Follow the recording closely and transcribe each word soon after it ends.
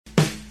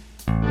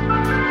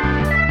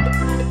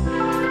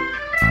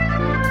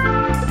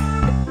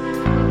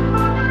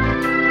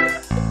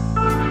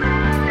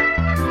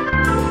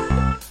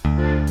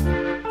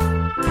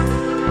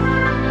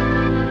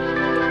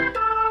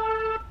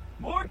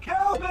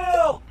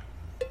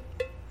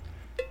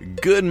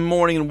Good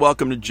morning and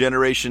welcome to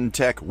Generation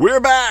Tech. We're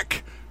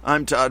back!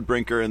 I'm Todd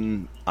Brinker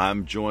and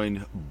I'm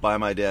joined by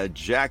my dad,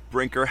 Jack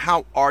Brinker.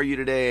 How are you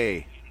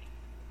today?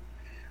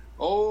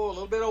 Oh, a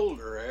little bit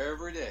older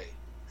every day.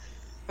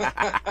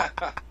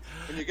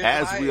 When you get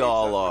As to my we age,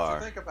 all that's what are.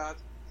 you think about.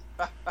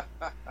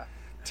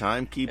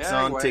 Time keeps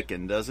Anyway. on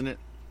ticking, doesn't it?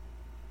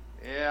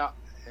 Yeah,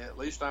 at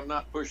least I'm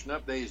not pushing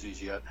up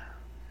daisies yet.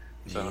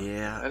 So,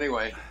 Yeah.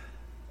 Anyway.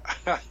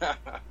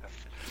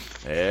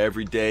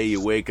 Every day you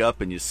wake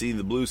up and you see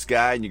the blue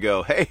sky and you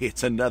go, hey,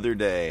 it's another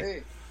day.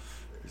 Hey,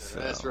 So,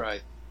 that's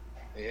right.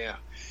 Yeah.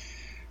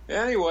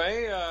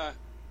 Anyway, I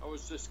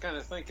was just kind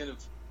of thinking of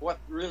what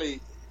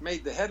really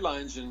made the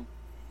headlines in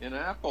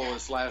Apple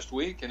this last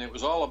week, and it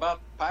was all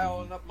about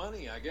piling up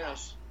money, I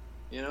guess.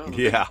 You know.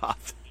 Yeah.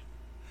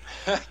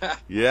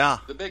 Yeah.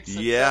 The big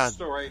success Yeah.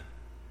 story.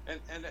 And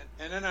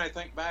then I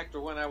think back to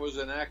when I was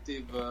an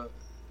active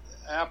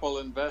Apple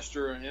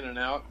investor in and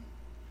out,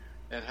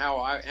 and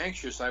how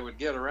anxious I would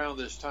get around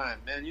this time.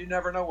 Man, you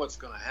never know what's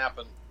going to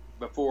happen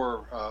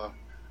before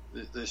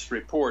this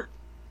report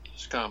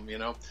has come, you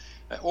know,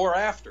 or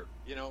after.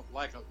 You know,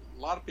 like a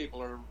lot of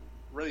people are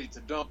ready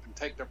to dump and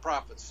take their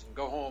profits and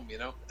go home, you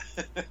know.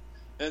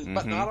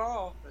 But not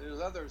all.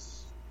 There's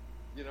others,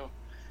 you know.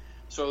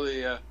 So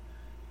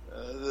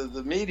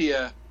the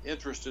media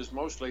interest is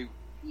mostly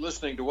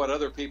listening to what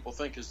other people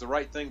think is the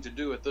right thing to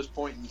do at this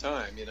point in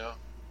time, you know.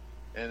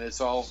 And it's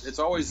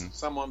always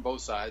some on both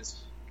sides.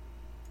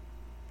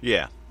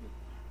 Yeah.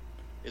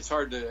 It's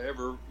hard to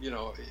ever, you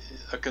know,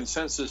 a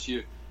consensus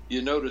you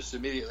notice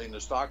immediately in the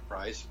stock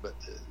price, but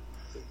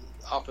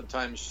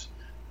oftentimes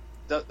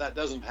that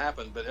doesn't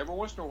happen. But every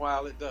once in a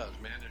while it does,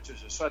 man. It's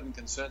just a sudden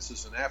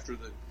consensus, and after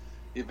the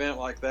event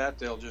like that,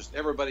 they'll just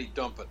everybody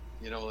dump it,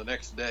 you know, the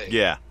next day.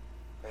 Yeah.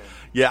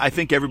 Yeah, I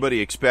think everybody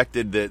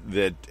expected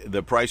that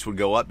the price would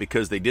go up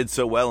because they did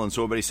so well, and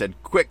so everybody said,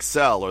 quick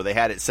sell, or they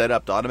had it set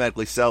up to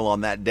automatically sell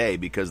on that day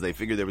because they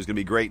figured there was going to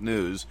be great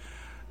news.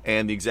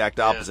 And the exact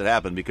opposite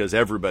happened because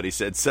everybody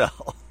said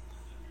sell.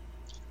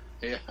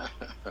 Yeah.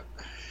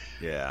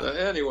 Yeah. So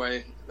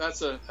anyway,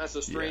 that's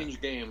a strange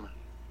game,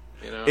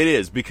 you know. It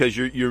is, because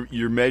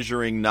you're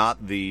measuring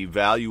not the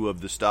value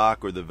of the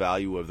stock or the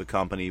value of the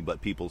company,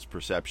 but people's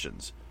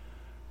perceptions,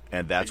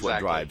 and that's what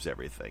drives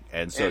everything.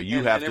 And so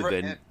you have to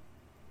then.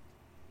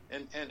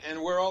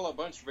 And we're all a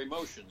bunch of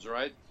emotions,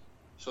 right?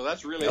 So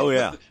that's really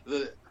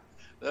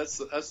that's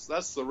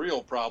the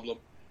real problem.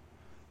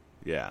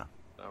 Yeah.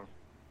 So.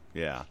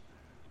 Yeah.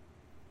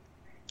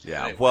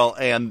 Yeah. Anyway. Well,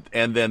 and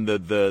then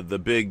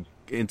the big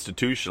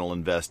institutional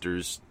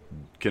investors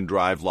can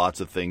drive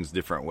lots of things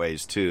different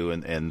ways too,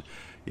 and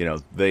you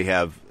know they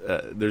have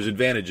there's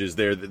advantages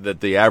there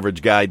that the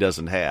average guy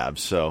doesn't have.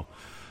 So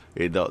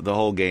the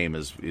whole game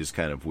is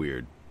kind of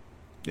weird,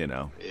 you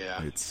know.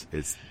 Yeah. It's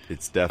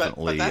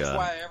definitely. But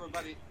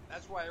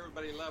that's why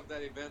everybody loved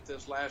that event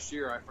this last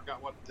year. I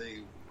forgot what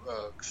the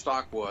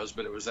stock was,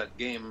 but it was that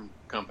game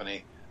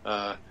company.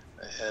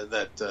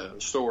 That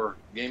store,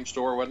 Game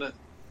Store, wasn't it?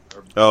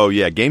 Oh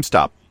yeah,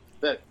 GameStop.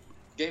 That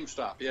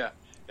GameStop, yeah.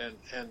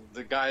 And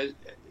the guy,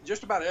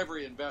 just about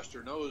every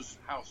investor knows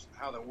how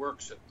that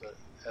works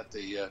at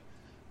the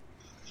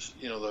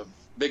you know, the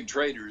big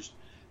traders,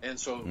 and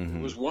so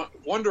it was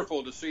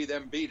wonderful to see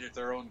them beat at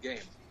their own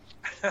game.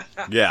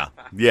 Yeah.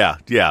 I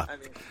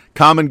mean,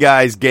 Common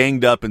guys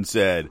ganged up and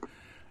said,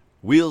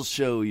 "We'll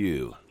show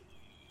you."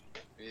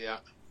 Yeah,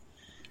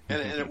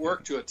 and it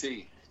worked to a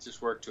T. It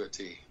just worked to a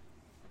T.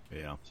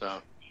 Yeah.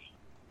 So,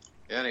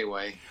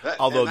 anyway.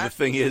 Although the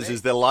thing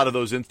is that a lot of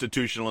those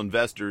institutional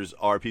investors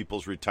are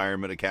people's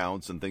retirement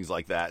accounts and things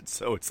like that.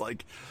 So it's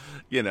like,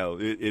 you know,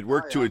 it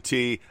worked to a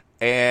T,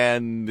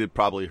 and it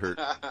probably hurt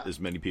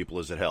as many people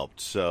as it helped.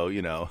 So,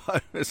 you know,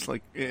 it's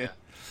like, Yeah.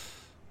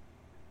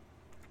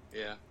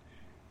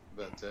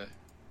 But,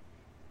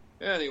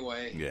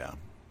 anyway. Yeah.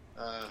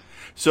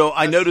 So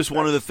I noticed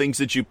one of the things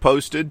that you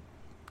posted,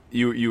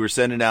 you were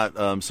sending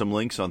out some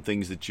links on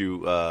things that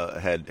you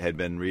had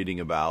been reading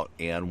about,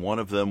 and one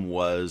of them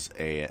was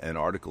an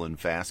article in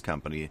Fast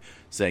Company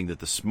saying that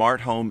the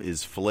smart home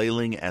is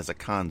flailing as a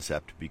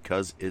concept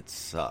because it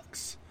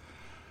sucks.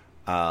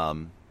 I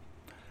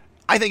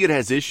think it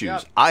has issues. Yeah.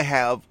 I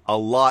have a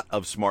lot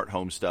of smart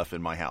home stuff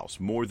in my house,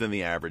 more than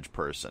the average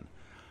person.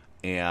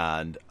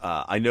 And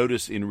I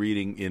noticed in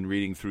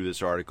reading through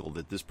this article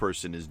that this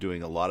person is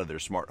doing a lot of their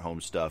smart home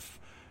stuff,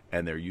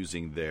 and they're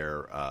using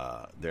their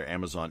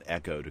Amazon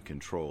Echo to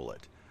control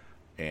it.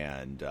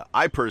 And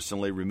I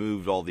personally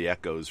removed all the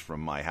Echoes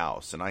from my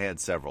house, and I had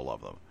several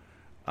of them.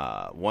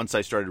 Once I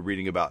started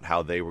reading about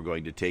how they were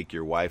going to take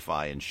your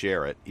Wi-Fi and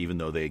share it, even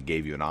though they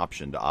gave you an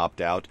option to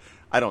opt out,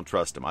 I don't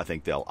trust them. I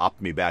think they'll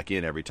opt me back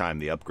in every time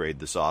they upgrade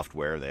the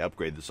software. They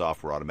upgrade the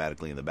software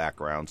automatically in the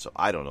background, so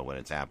I don't know when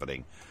it's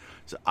happening.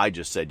 So I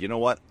just said, you know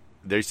what?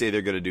 They say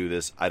they're going to do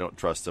this. I don't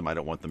trust them. I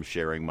don't want them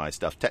sharing my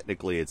stuff.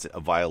 Technically, it's a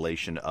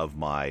violation of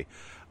my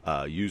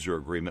user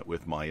agreement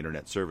with my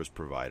internet service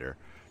provider.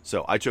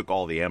 So I took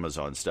all the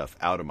Amazon stuff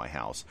out of my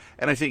house.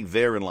 And I think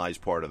therein lies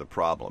part of the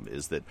problem,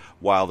 is that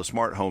while the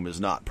smart home is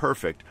not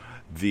perfect,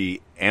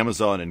 the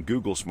Amazon and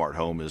Google smart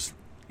home is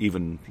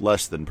even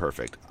less than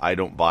perfect. I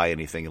don't buy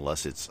anything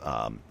unless it's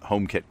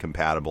HomeKit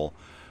compatible.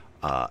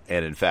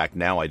 And in fact,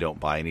 now I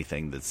don't buy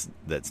anything that's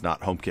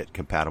not HomeKit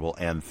compatible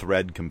and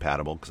Thread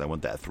compatible, because I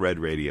want that Thread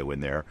radio in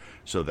there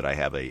so that I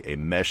have a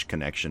mesh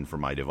connection for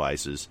my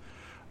devices,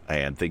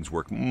 and things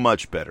work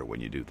much better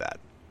when you do that.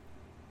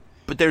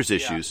 But there's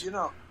issues. You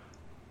know,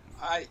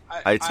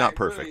 it's not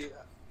perfect. Really,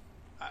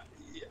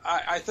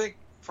 I think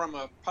from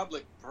a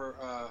public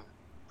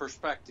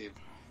perspective,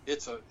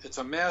 it's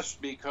a mess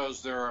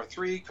because there are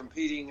 3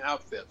 competing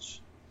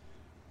outfits.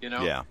 You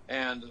know,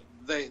 and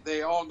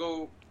they all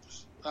go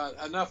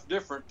enough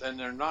different, and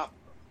they're not,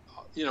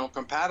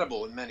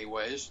 compatible in many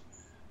ways,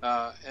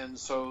 and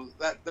so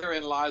that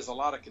therein lies a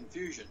lot of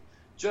confusion.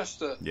 Just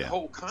the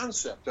whole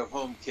concept of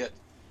HomeKit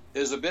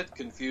is a bit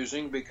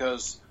confusing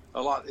because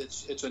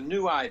it's a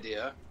new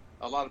idea.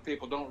 A lot of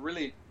people don't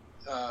really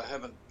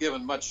haven't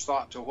given much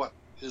thought to what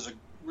is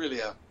really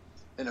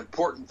an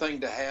important thing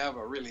to have,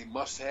 a really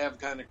must-have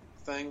kind of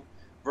thing,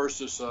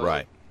 versus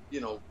a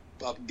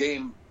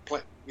game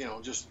play,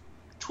 just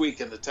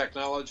tweaking the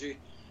technology.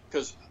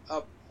 Because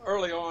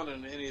early on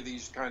in any of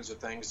these kinds of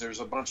things,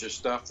 there's a bunch of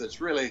stuff that's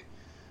really,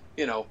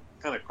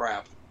 kind of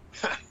crap.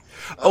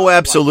 Oh,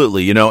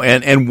 absolutely.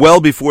 And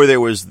well before there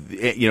was,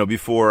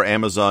 before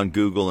Amazon,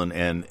 Google,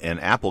 and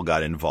Apple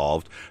got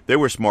involved, there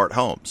were smart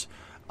homes.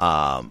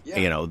 What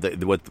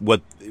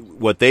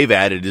they've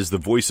added is the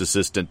voice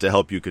assistant to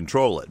help you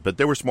control it. But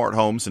there were smart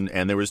homes,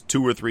 and there was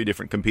 2 or 3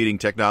 different competing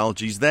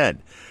technologies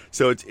then.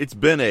 So it's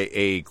been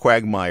a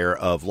quagmire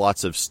of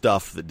lots of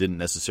stuff that didn't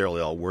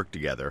necessarily all work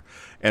together.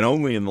 And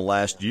only in the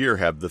last year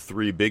have the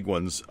 3 big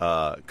ones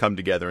come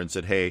together and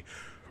said, hey,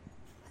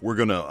 we're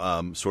going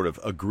to sort of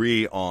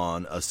agree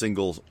on a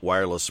single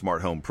wireless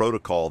smart home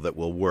protocol that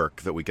will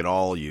work, that we can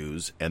all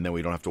use, and then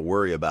we don't have to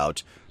worry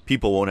about,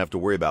 people won't have to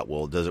worry about,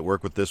 well, does it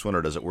work with this one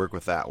or does it work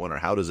with that one, or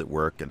how does it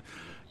work? And,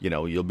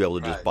 you'll be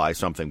able to just buy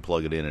something,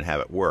 plug it in, and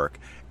have it work.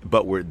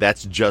 But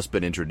that's just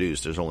been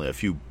introduced. There's only a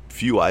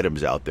few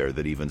items out there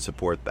that even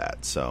support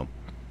that. So,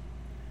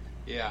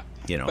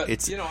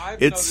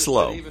 it's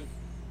slow.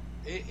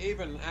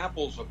 Even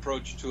Apple's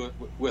approach to it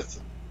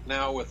with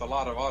a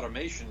lot of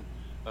automation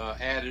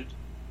added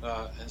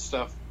and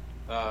stuff,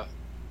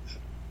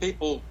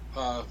 people,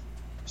 as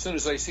soon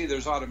as they see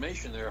there's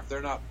automation there, if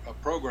they're not a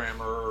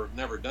programmer or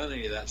never done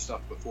any of that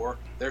stuff before,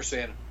 they're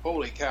saying,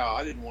 holy cow,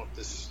 I didn't want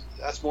this.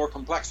 That's more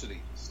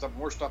complexity,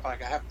 more stuff I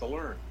have to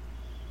learn.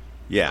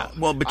 Yeah,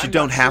 well, but you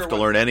don't have to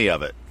learn any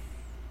of it.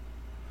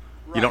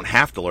 Right. You don't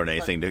have to learn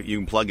anything. You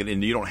can plug it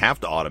in. You don't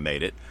have to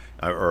automate it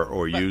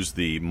or use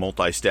the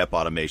multi-step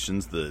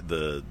automations,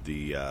 the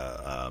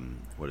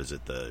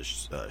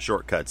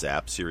Shortcuts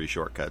app, Siri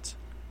Shortcuts.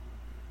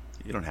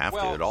 You don't have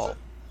to at all.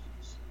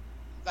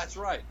 That's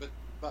right,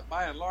 but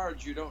by and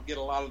large, you don't get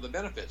a lot of the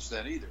benefits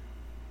then either.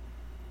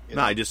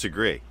 No, I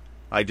disagree.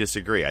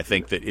 I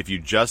think that if you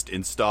just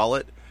install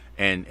it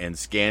and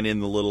scan in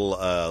the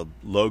little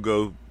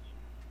logo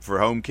for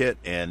HomeKit,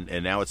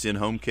 and now it's in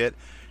HomeKit,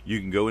 you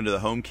can go into the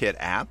HomeKit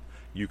app.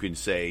 You can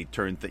say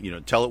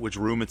tell it which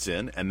room it's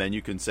in, and then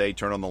you can say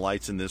turn on the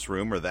lights in this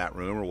room or that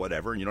room or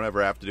whatever, and you don't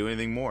ever have to do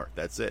anything more.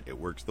 That's it. It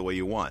works the way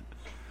you want.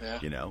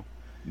 Yeah.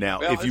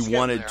 Now, if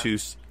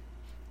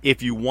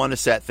you want to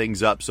set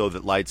things up so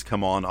that lights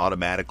come on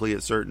automatically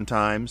at certain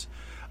times,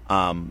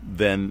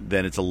 then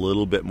it's a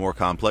little bit more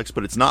complex,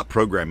 but it's not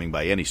programming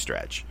by any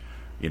stretch.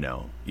 You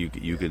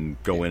can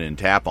go in and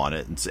tap on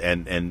it,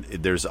 and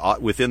there's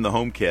within the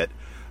HomeKit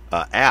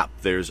app,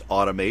 there's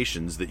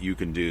automations that you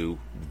can do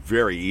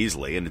very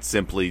easily, and it's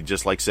simply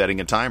just like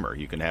setting a timer.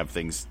 You can have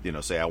things,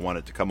 say I want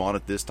it to come on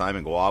at this time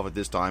and go off at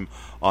this time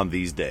on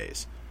these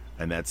days,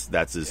 and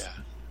that's as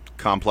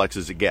complex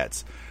as it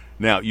gets.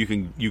 Now you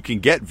can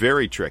get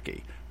very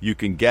tricky. You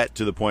can get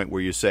to the point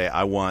where you say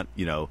I want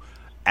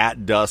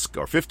at dusk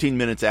or 15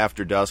 minutes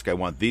after dusk, I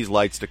want these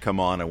lights to come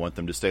on. I want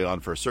them to stay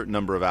on for a certain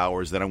number of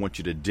hours. Then I want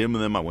you to dim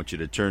them. I want you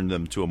to turn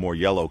them to a more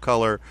yellow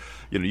color.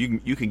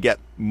 You can get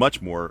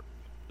much more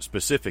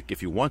specific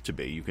if you want to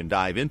be. You can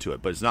dive into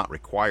it, but it's not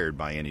required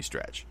by any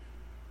stretch.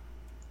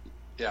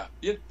 Yeah.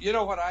 You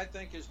know what I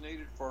think is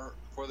needed for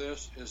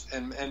this is,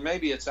 and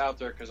maybe it's out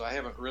there because I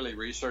haven't really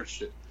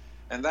researched it,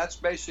 and that's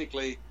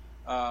basically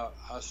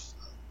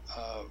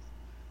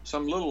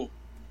some little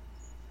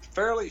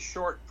fairly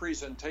short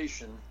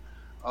presentation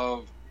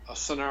of a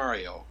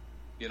scenario,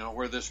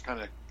 where this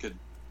kind of could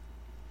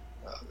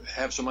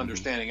have some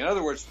understanding. In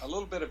other words, a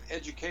little bit of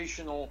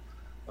educational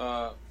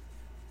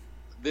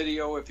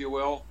video, if you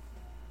will,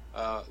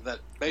 that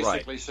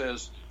basically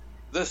says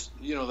this,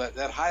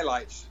 that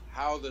highlights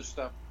how this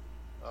stuff,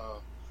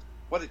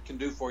 what it can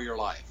do for your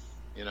life,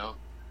 and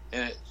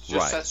it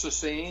just sets the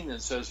scene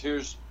and says,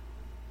 here's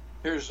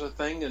the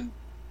thing and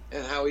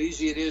how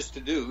easy it is to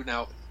do.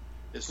 Now,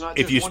 it's not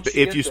just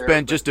if you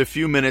spent just a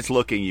few minutes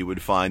looking, you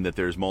would find that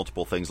there's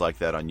multiple things like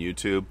that on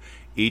YouTube.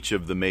 each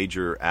of the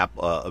major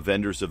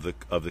vendors of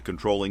the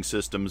controlling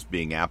systems,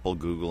 being Apple,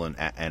 Google, and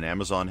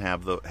Amazon,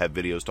 have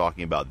videos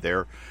talking about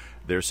their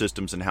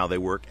systems and how they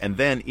work. And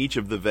then each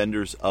of the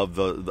vendors of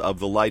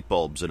the light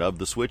bulbs and of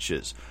the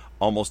switches,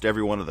 almost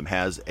every one of them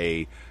has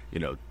a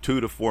 2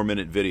 to 4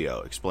 minute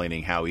video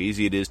explaining how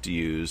easy it is to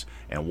use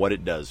and what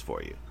it does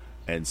for you.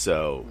 And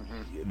so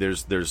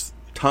there's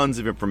tons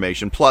of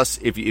information. Plus,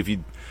 if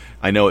you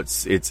I know it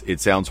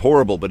sounds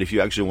horrible, but if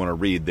you actually want to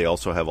read, they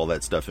also have all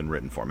that stuff in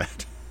written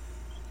format.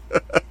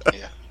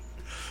 Yeah.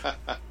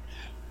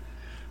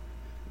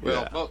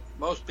 Well,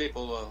 most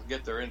people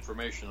get their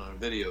information on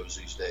videos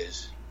these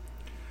days.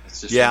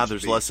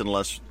 There's less and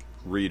less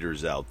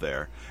readers out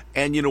there.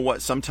 And you know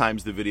what?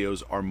 Sometimes the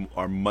videos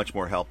are much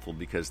more helpful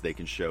because they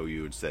can show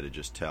you instead of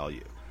just tell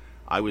you.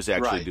 I was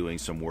actually doing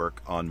some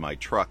work on my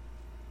truck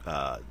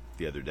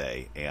the other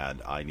day,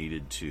 and I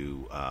needed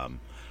to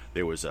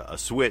there was a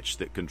switch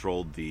that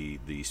controlled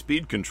the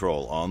speed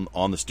control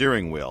on the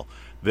steering wheel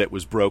that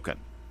was broken.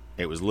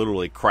 It was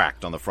literally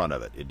cracked on the front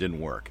of it. It didn't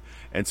work.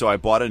 And so I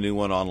bought a new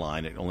one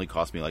online. It only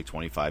cost me like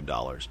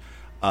 $25.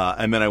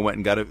 And then I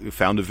went and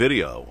found a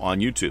video on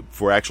YouTube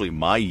for actually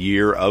my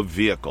year of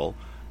vehicle,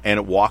 and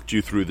it walked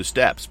you through the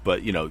steps.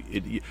 But,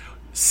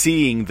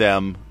 seeing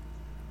them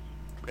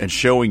and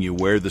showing you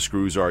where the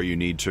screws are you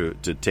need to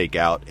take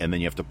out, and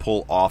then you have to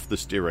pull off the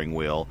steering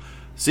wheel,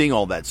 seeing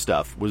all that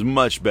stuff was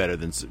much better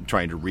than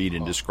trying to read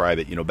and describe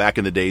it. Back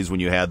in the days when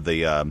you had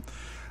the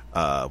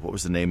what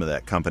was the name of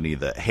that company?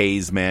 The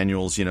Hayes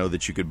manuals,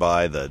 that you could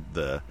buy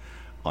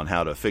on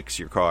how to fix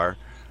your car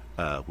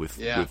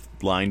with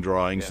line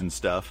drawings and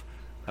stuff.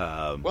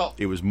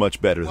 It was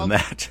much better than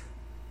that.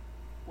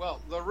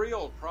 Well, the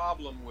real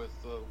problem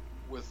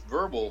with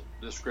verbal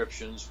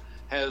descriptions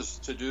has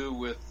to do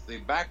with the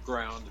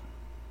background,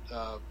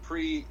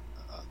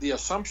 the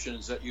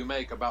assumptions that you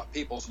make about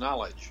people's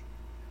knowledge.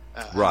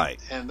 Right.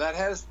 And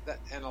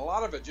and a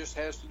lot of it just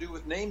has to do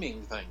with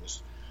naming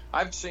things.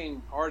 I've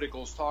seen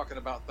articles talking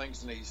about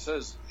things, and he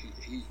says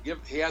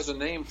he has a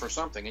name for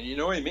something, and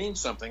he means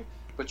something,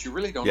 but you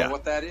really don't know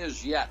what that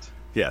is yet.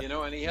 Yeah.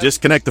 And he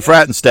disconnect the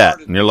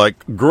Frattenstat, and you're like,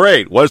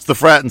 great, what's the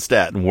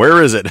Frattenstat, and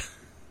where is it?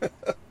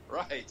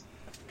 Right.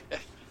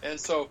 And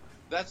so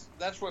that's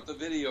what the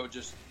video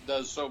just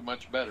does so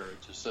much better.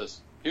 It just says,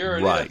 here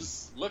it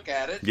is, look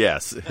at it.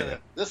 Yes.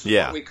 This is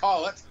what we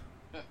call it.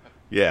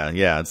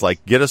 Yeah. It's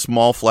like, get a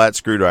small flat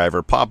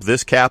screwdriver, pop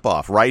this cap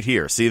off right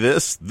here. See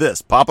this?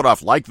 Pop it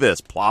off like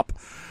this. Plop.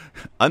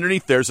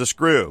 Underneath there's a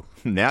screw.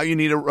 Now you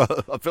need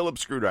a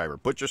Phillips screwdriver.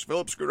 Put your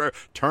Phillips screwdriver,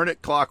 turn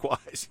it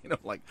clockwise.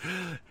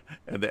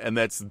 And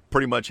that's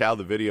pretty much how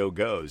the video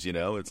goes.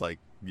 It's like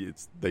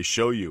they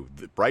show you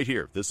right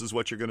here. This is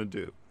what you're going to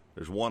do.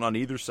 There's one on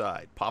either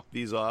side. Pop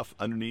these off.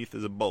 Underneath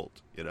is a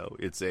bolt.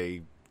 It's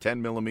a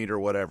 10 millimeter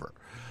whatever.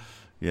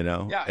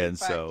 Yeah. In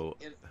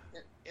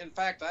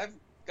fact, I've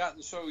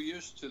gotten so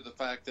used to the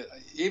fact that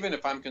even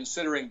if I'm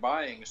considering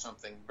buying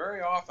something,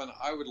 very often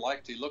I would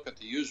like to look at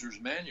the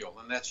user's manual,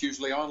 and that's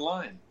usually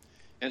online.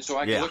 And so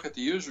I can look at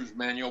the user's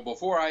manual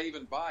before I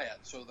even buy it,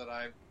 so that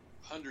I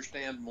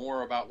understand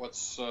more about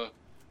what's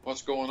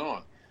going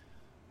on.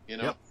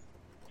 Yep.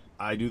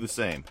 I do the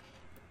same.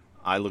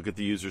 I look at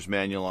the user's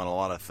manual on a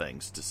lot of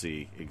things to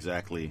see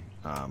exactly,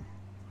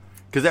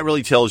 because that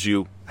really tells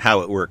you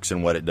how it works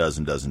and what it does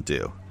and doesn't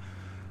do.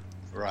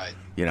 Right.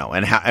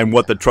 And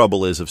what the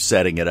trouble is of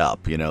setting it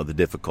up, the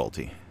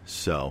difficulty.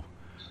 So,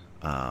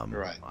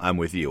 right. I'm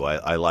with you.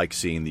 I like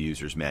seeing the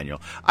user's manual.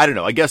 I don't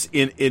know. I guess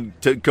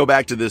to go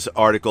back to this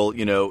article,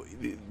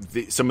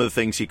 some of the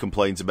things he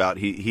complains about,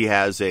 he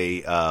has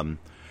a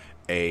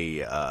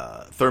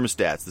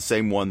thermostat, it's the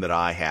same one that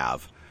I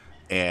have,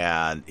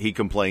 and he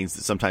complains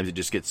that sometimes it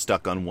just gets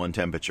stuck on one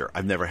temperature.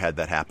 I've never had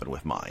that happen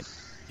with mine.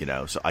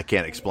 So I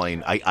can't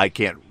explain. I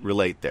can't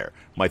relate there.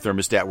 My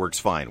thermostat works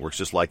fine. It works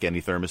just like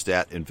any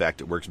thermostat. In fact,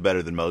 it works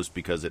better than most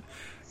because it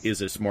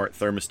is a smart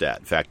thermostat.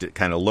 In fact, it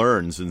kind of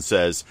learns and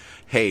says,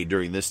 hey,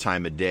 during this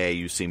time of day,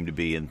 you seem to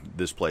be in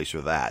this place or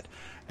that.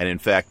 And in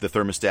fact, the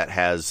thermostat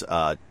has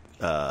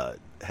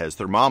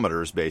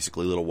thermometers,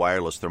 basically little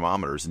wireless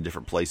thermometers in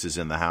different places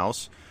in the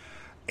house.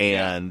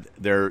 And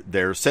there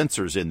are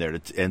sensors in there,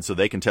 and so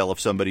they can tell if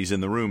somebody's in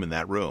the room in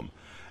that room.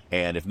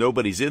 And if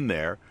nobody's in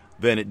there,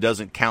 then it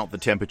doesn't count the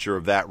temperature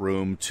of that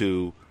room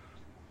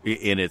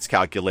in its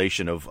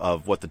calculation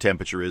of what the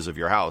temperature is of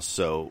your house.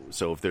 So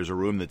if there's a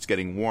room that's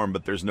getting warm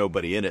but there's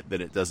nobody in it,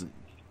 then it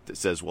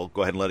says, well,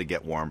 go ahead and let it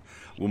get warm.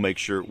 We'll make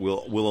sure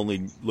we'll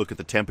only look at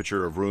the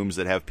temperature of rooms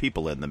that have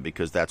people in them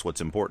because that's what's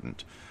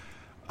important.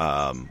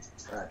 And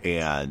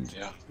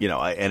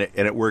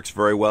it works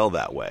very well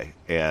that way,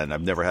 and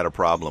I've never had a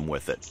problem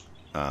with it.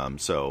 And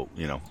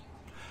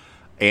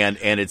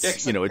it's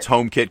it's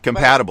HomeKit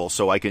compatible,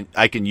 so I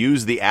can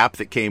use the app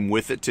that came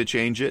with it to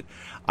change it.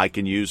 I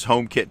can use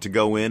HomeKit to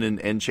go in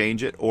and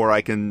change it, or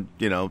I can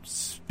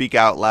speak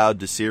out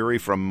loud to Siri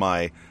from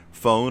my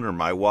phone or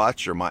my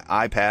watch or my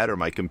iPad or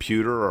my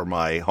computer or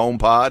my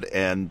HomePod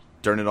and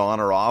turn it on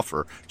or off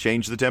or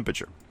change the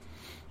temperature.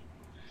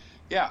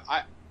 Yeah,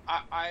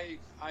 I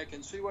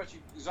can see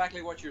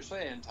exactly what you're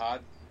saying,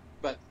 Todd,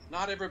 but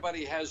not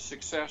everybody has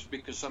success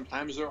because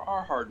sometimes there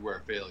are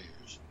hardware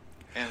failures,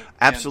 and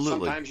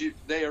Absolutely. and sometimes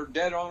they are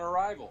dead on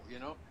arrival,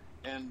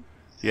 and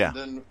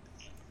then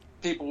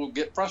people will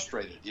get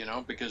frustrated,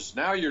 because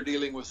now you're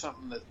dealing with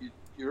something that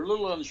you're a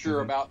little unsure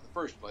about in the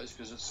first place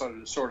because it's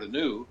sort of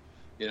new,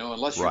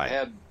 unless you've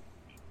had,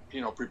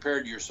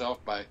 prepared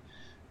yourself by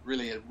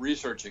really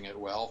researching it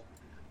well.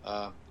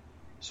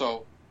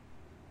 So,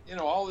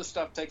 all this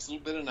stuff takes a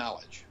little bit of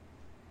knowledge,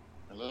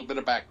 a little bit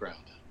of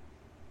background.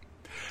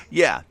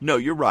 Yeah, no,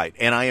 you're right,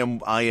 and I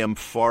am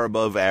far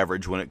above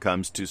average when it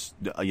comes to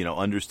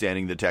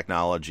understanding the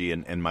technology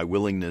and my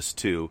willingness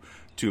to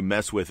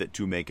mess with it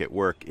to make it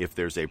work if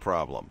there's a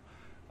problem.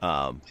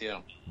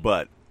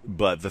 But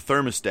the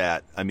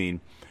thermostat, I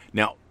mean,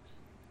 now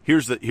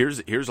here's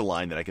a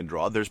line that I can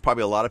draw. There's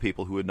probably a lot of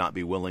people who would not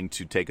be willing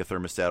to take a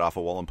thermostat off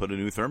a wall and put a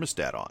new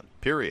thermostat on.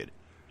 Period.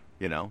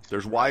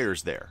 There's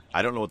wires there.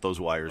 I don't know what those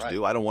wires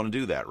do. I don't want to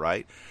do that,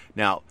 right?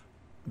 Now,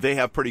 they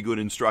have pretty good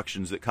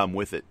instructions that come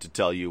with it to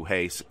tell you,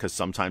 hey, because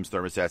sometimes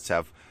thermostats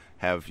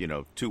have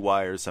 2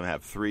 wires, some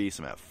have 3,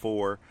 some have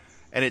 4,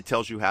 and it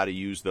tells you how to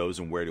use those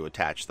and where to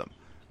attach them.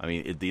 I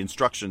mean, the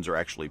instructions are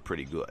actually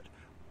pretty good.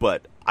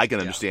 But I can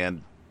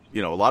understand,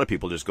 a lot of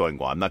people just going,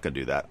 well, I'm not going to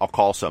do that. I'll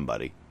call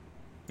somebody,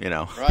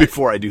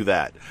 before I do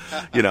that,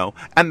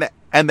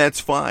 and that's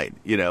fine.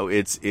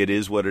 It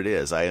is what it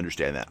is. I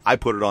understand that. I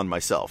put it on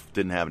myself.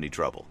 Didn't have any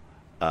trouble.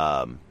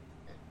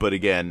 But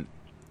again,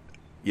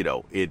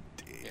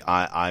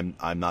 I'm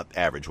not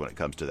average when it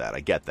comes to that. I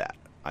get that.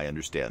 I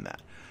understand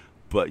that.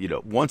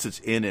 But once it's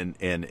in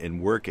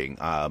and working,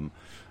 for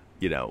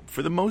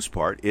the most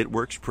part, it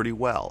works pretty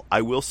well.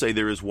 I will say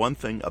there is one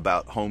thing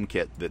about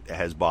HomeKit that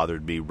has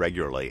bothered me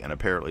regularly, and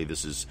apparently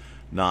this is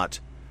not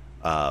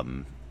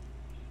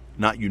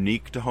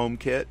unique to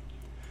HomeKit,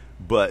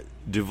 but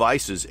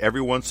devices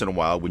every once in a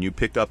while when you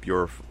pick up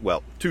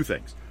two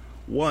things.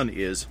 One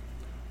is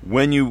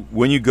when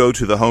you go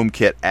to the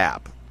HomeKit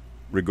app,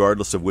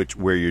 regardless of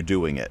where you're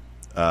doing it,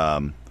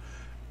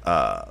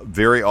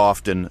 very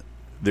often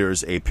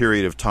there's a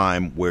period of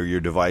time where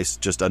your device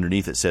just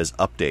underneath it says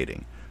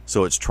updating.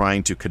 So it's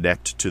trying to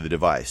connect to the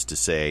device to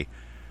say,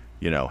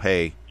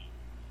 hey,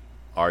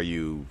 are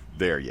you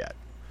there yet?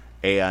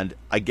 And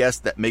I guess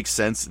that makes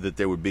sense that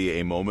there would be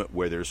a moment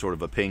where there's sort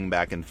of a ping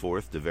back and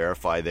forth to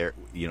verify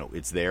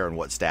it's there and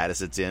what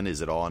status it's in.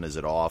 Is it on? Is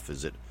it off?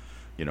 Is it,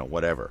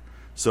 whatever.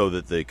 So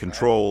that the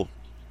control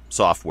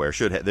software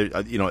should have,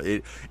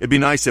 it'd be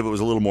nice if it was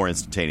a little more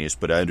instantaneous,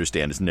 but I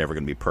understand it's never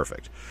going to be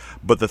perfect.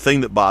 But the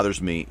thing that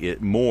bothers me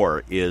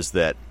more is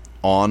that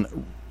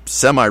on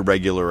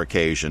semi-regular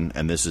occasion,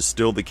 and this is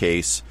still the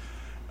case,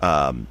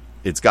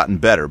 it's gotten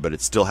better, but it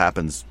still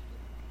happens,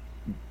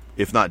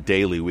 if not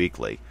daily,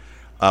 weekly.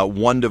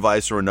 One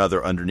device or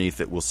another underneath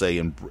it will say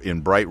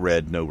in bright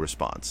red, no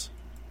response.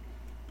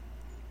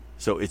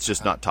 So it's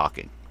just not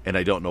talking, and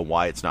I don't know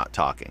why it's not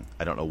talking.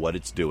 I don't know what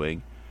it's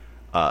doing.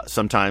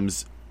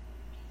 Sometimes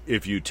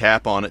if you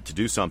tap on it to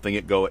do something,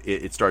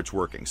 it starts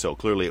working. So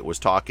clearly it was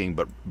talking,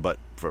 but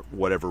for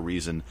whatever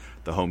reason,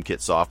 the HomeKit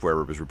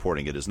software was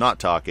reporting it as not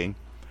talking.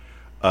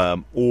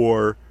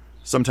 Or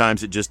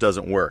sometimes it just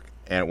doesn't work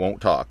and it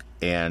won't talk.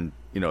 And,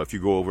 if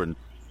you go over and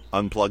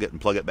unplug it and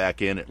plug it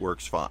back in, it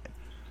works fine.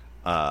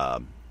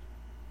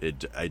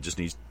 It just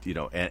needs,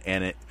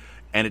 and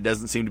it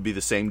doesn't seem to be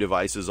the same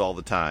devices all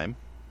the time.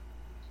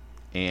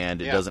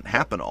 And it doesn't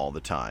happen all the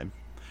time.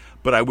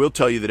 But I will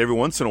tell you that every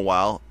once in a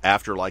while,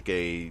 after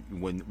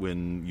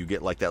when you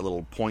get like that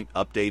little point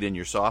update in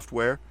your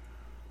software,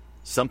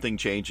 something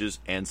changes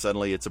and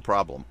suddenly it's a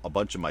problem. A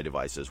bunch of my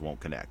devices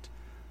won't connect.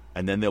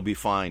 And then they'll be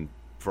fine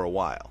for a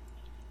while,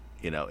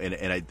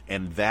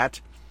 and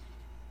that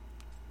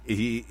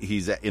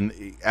he's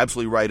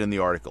absolutely right in the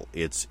article.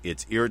 It's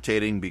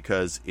irritating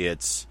because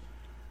it's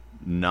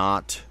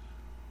not.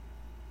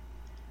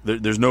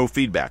 There's no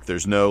feedback.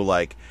 There's no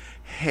like,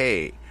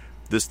 hey,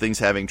 this thing's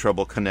having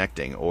trouble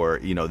connecting, or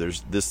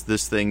there's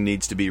this thing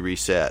needs to be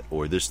reset,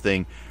 or this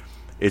thing.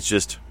 It's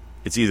just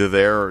it's either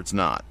there or it's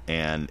not,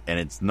 and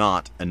it's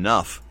not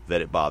enough that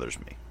it bothers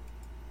me.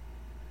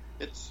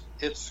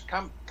 It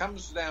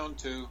comes down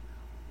to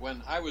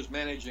when I was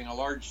managing a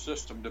large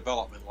system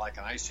development like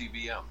an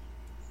ICBM,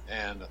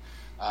 and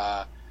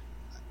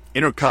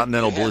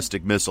Intercontinental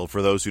Ballistic Missile.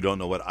 For those who don't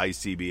know what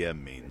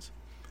ICBM means,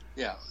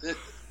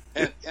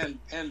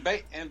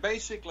 and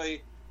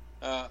basically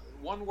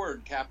one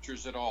word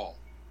captures it all,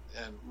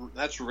 and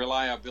that's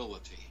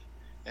reliability.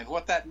 And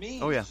what that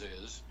means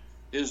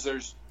is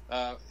there's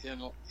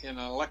in an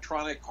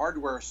electronic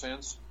hardware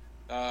sense,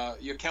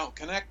 you count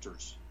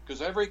connectors.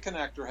 Because every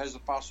connector has the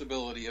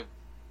possibility of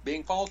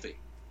being faulty,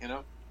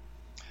 and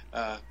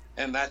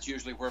that's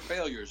usually where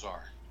failures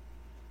are.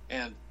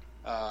 And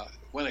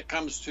when it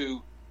comes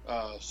to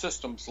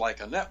systems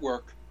like a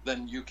network,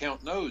 then you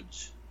count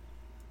nodes.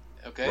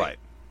 Okay. Right.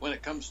 When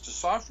it comes to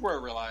software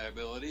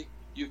reliability,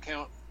 you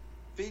count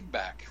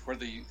feedback, where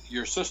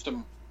your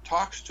system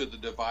talks to the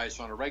device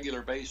on a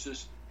regular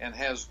basis and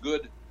has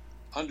good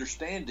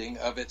understanding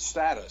of its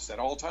status at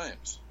all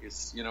times.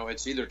 It's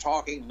it's either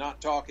talking,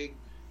 not talking,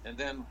 and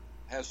then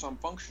has some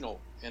functional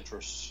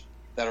interests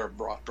that are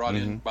brought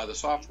in by the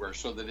software,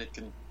 so that it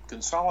can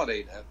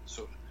consolidate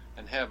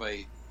and have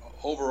a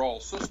overall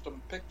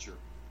system picture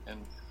and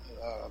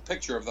a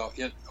picture of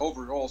the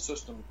overall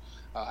system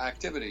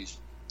activities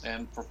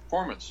and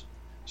performance.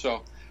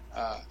 So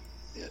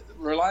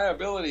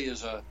reliability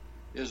is a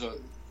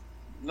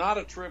not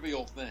a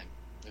trivial thing.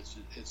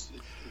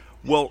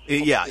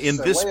 In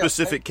this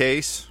specific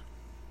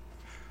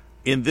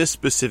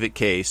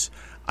case,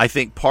 I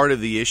think part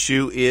of the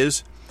issue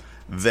is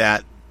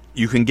that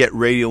you can get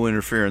radio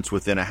interference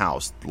within a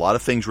house. A lot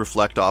of things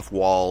reflect off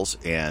walls,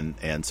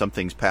 and some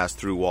things pass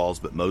through walls,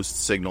 but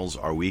most signals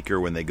are weaker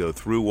when they go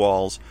through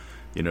walls.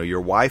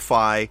 Your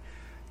Wi-Fi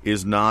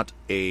is not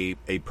a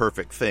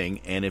perfect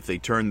thing, and if they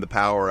turned the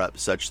power up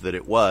such that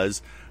it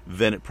was,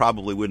 then it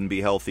probably wouldn't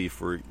be healthy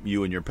for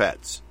you and your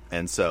pets.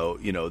 And so,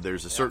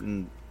 there's a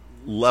certain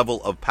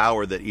level of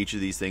power that each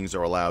of these things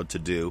are allowed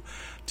to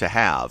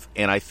have.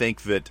 And I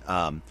think that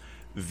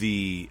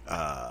the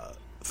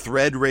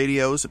thread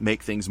radios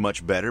make things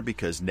much better,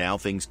 because now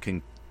things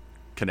can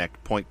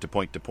connect point to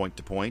point to point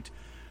to point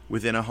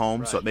within a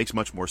home. Right. So it makes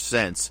much more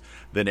sense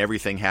than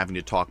everything having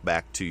to talk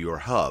back to your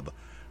hub,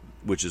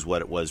 which is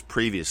what it was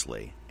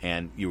previously.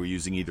 And you were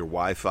using either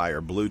Wi-Fi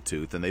or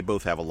Bluetooth, and they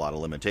both have a lot of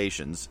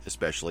limitations,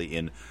 especially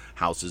in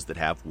houses that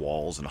have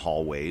walls and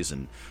hallways.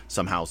 And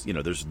some house,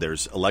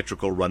 there's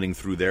electrical running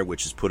through there,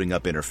 which is putting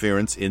up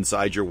interference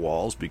inside your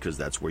walls, because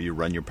that's where you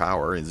run your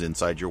power, is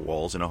inside your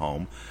walls in a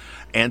home.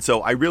 And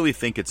so I really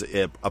think it's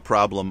a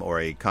problem, or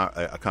a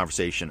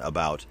conversation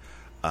about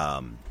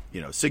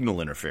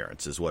signal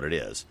interference is what it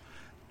is,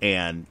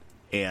 and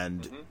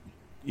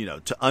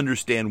to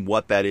understand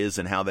what that is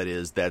and how that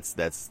is,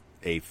 that's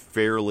a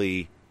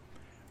fairly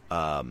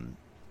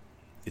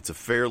it's a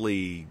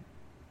fairly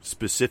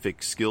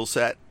specific skill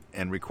set,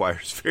 and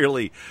requires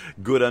fairly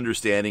good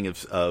understanding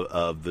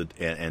of the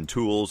and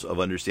tools of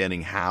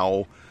understanding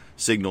how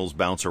signals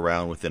bounce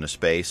around within a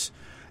space.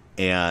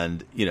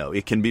 And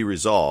it can be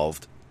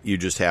resolved. You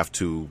just have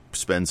to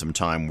spend some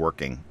time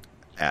working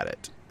at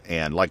it.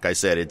 And like I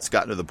said, it's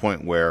gotten to the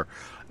point where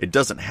it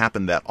doesn't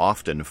happen that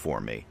often for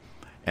me.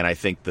 And I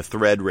think the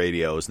thread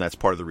radios, and that's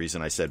part of the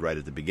reason I said right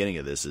at the beginning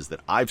of this, is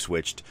that I've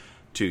switched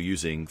to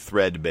using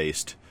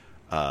thread-based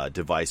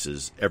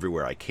devices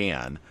everywhere I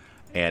can.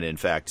 And in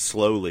fact,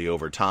 slowly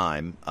over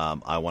time,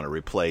 I want to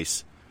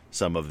replace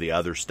some of the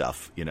other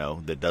stuff,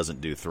 that doesn't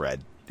do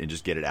thread, and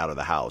just get it out of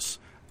the house.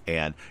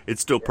 And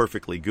it's still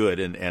perfectly good,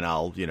 and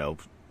I'll,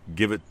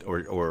 give it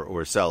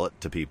or sell it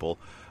to people.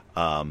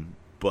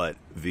 But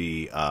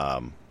the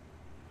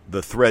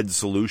thread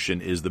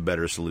solution is the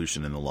better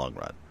solution in the long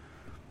run.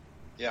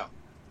 Yeah.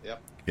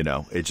 Yep.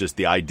 It's just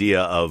the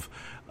idea of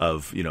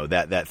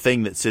that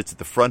thing that sits at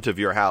the front of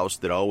your house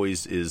that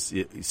always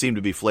seemed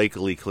to be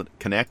flakily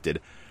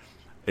connected,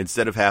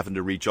 instead of having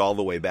to reach all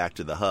the way back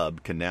to the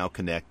hub, can now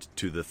connect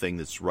to the thing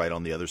that's right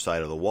on the other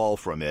side of the wall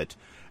from it.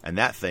 And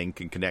that thing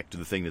can connect to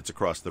the thing that's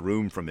across the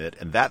room from it,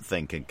 and that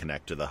thing can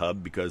connect to the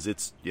hub because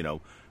it's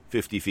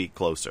 50 feet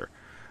closer,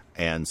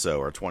 and so,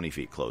 or 20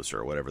 feet closer,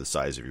 or whatever the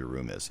size of your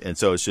room is. And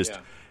so it's just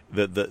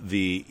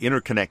the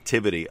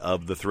interconnectivity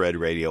of the thread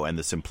radio, and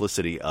the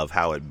simplicity of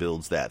how it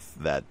builds that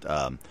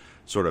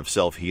sort of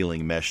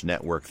self-healing mesh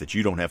network that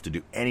you don't have to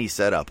do any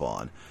setup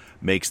on,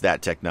 makes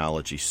that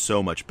technology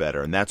so much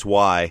better. And that's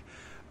why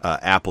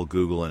Apple,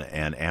 Google,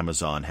 and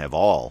Amazon have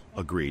all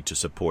agreed to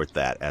support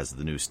that as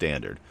the new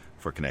standard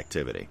for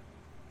connectivity.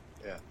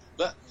 Yeah,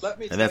 let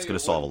me. And that's going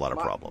to solve a lot of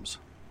problems.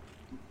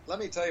 Let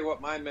me tell you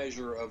what my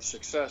measure of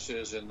success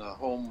is in the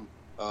home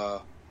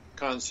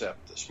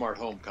concept, the smart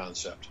home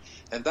concept,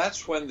 and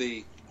that's when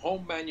the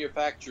home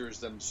manufacturers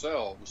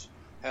themselves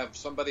have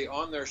somebody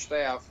on their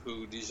staff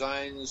who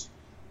designs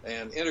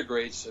and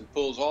integrates and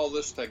pulls all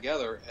this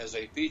together as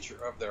a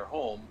feature of their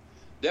home,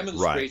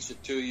 demonstrates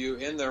it to you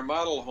in their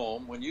model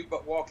home. When you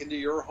walk into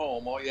your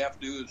home, all you have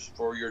to do is,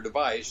 for your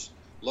device,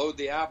 load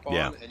the app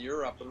on, and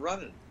you're up and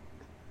running.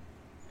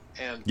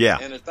 And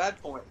at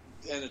that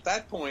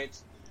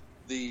point,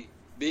 the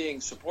being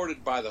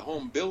supported by the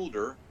home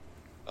builder,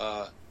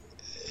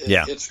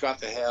 it's got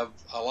to have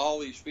all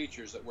these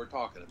features that we're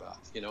talking about.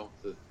 That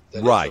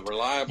it's a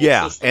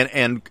reliable system.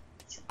 And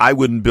I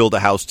wouldn't build a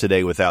house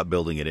today without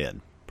building it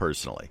in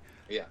personally.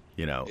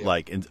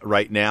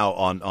 Right now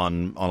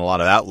on a lot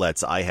of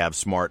outlets, I have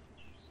smart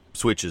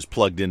switches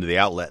plugged into the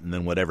outlet, and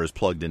then whatever's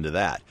plugged into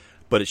that.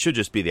 But it should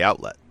just be the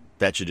outlet.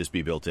 That should just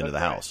be built into the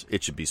house.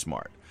 It should be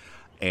smart,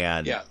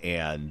 and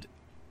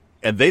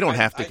they don't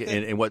have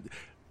to.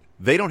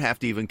 They don't have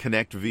to even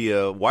connect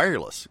via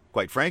wireless,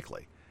 quite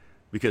frankly,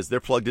 because they're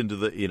plugged into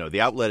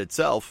the outlet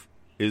itself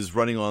is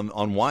running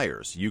on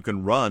wires. You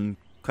can run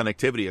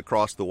connectivity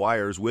across the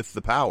wires with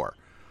the power,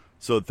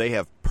 so that they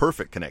have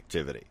perfect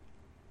connectivity.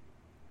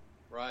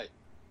 Right.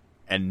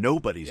 And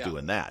nobody's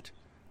doing that.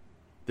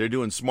 They're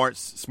doing smart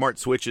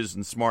switches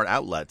and smart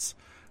outlets,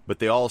 but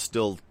they all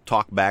still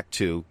talk back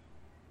to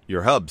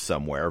your hub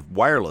somewhere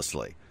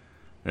wirelessly.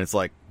 And it's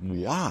like,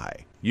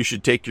 why? You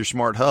should take your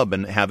smart hub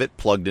and have it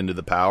plugged into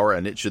the power,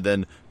 and it should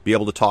then be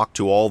able to talk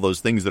to all those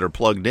things that are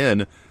plugged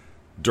in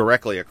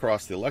directly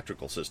across the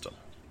electrical system.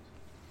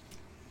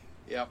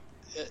 Yeah.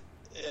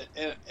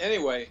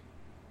 Anyway,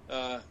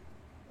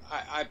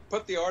 I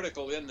put the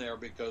article in there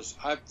because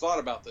I've thought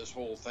about this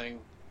whole thing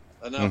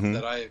enough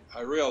that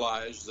I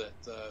realize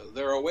that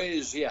there are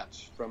ways yet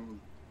from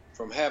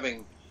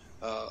having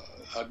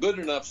a good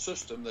enough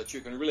system that you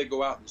can really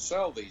go out and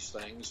sell these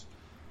things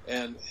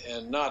and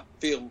not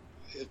feel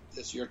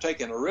you're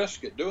taking a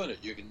risk at doing it.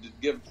 You can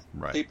give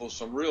people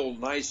some real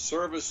nice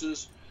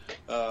services,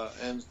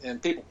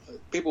 and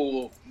people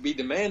will be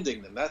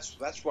demanding them.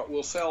 That's what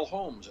will sell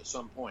homes at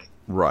some point.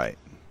 Right.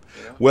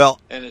 You know?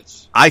 Well, and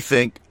I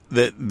think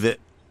that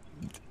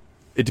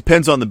it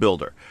depends on the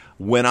builder.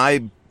 When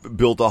I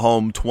built a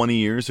home 20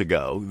 years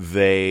ago,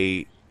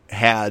 they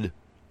had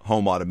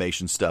home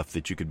automation stuff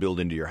that you could build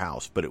into your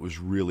house, but it was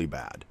really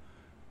bad.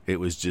 It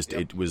was just,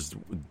 it was,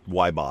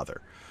 why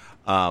bother?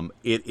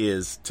 It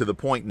is to the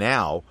point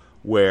now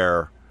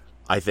where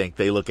I think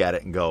they look at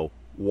it and go,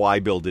 why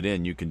build it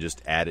in? You can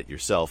just add it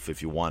yourself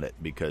if you want it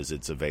because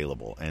it's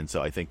available. And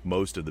so I think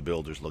most of the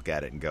builders look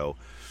at it and go,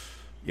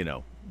 you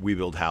know, we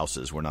build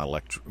houses. We're not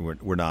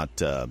we're not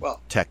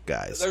tech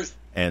guys.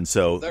 And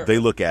so they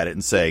look at it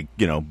and say,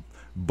 you know,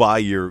 buy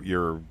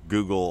your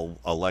Google,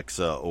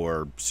 Alexa,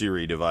 or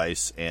Siri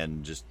device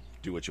and just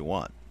do what you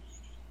want.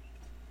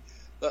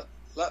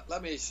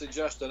 Let me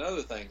suggest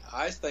another thing.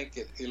 I think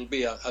it'll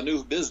be a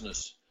new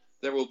business.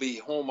 There will be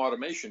home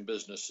automation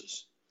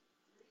businesses.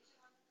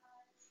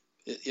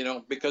 You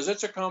know, because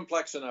it's a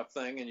complex enough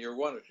thing, and you're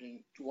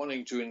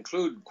wanting to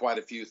include quite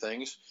a few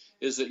things,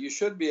 is that you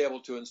should be able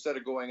to, instead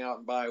of going out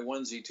and buy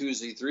onesie,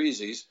 twosie,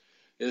 threesies,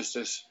 is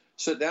to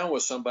sit down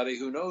with somebody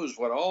who knows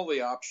what all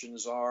the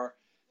options are,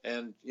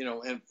 and you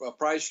know, and a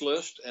price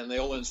list, and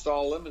they'll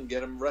install them and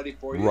get them ready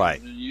for you,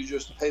 right? And you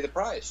just pay the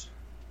price.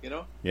 You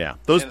know? Yeah,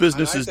 those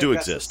businesses do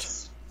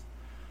exist.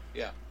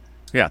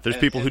 Yeah, there's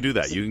people who do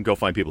that. You can go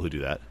find people who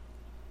do that.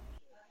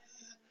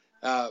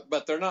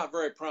 But they're not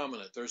very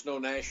prominent. There's no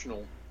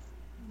national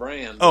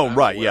brand. Oh,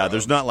 right, yeah.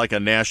 There's not like a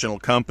national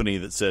company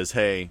that says,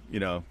 hey,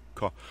 you know,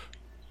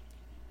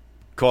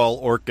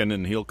 call Orkin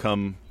and he'll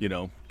come, you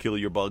know, kill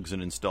your bugs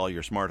and install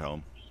your smart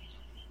home.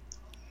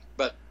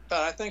 But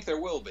I think there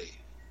will be.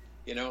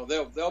 You know,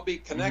 they'll be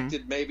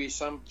connected maybe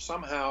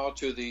somehow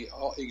to the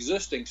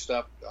existing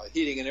stuff.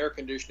 Heating and air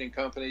conditioning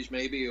companies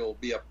maybe will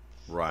be a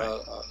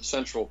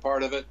central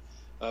part of it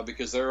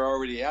because they're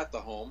already at the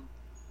home,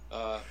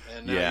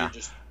 and now you're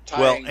just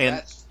tying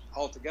that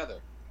all together.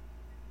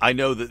 I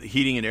know that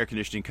heating and air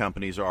conditioning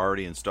companies are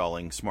already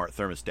installing smart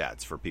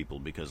thermostats for people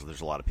because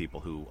there's a lot of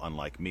people who,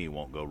 unlike me,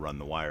 won't go run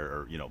the wire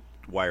or, you know,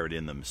 wire it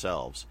in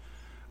themselves.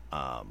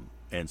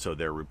 And so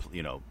they're,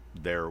 you know,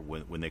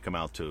 when they come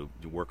out to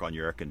work on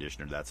your air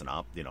conditioner, that's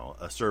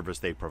a service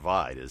they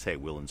provide is, hey,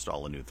 we'll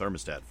install a new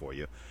thermostat for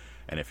you,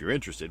 and if you're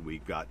interested,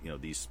 we've got, you know,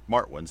 these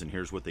smart ones, and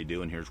here's what they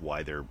do, and here's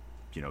why they're,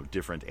 you know,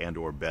 different and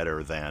or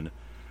better than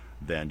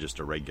just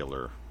a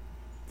regular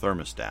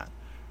thermostat.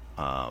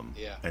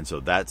 And so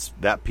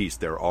that piece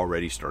they're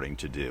already starting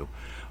to do.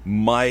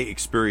 My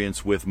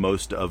experience with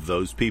most of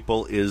those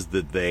people is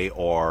that they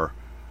are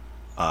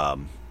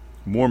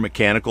more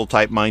mechanical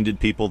type minded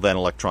people than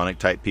electronic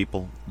type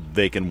people.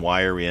 They can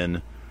wire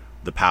in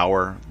the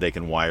power, they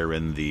can wire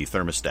in the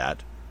thermostat.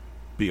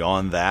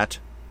 Beyond that,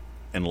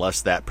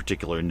 unless that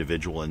particular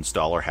individual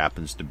installer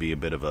happens to be a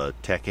bit of a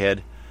tech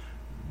head,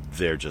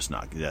 they're just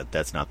not,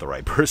 that's not the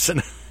right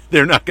person.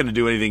 They're not going to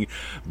do anything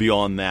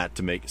beyond that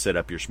to set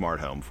up your smart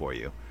home for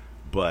you.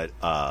 But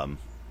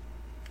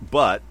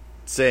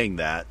saying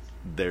that,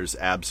 there's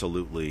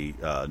absolutely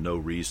no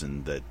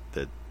reason that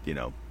you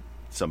know,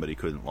 somebody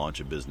couldn't launch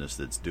a business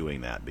that's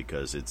doing that,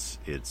 because it's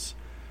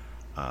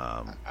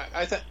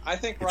I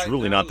think it's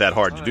really not that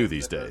hard to do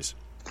these days.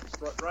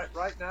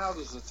 Right now,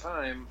 there's a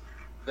time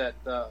that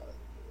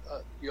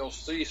you'll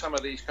see some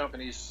of these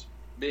companies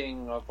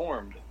being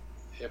formed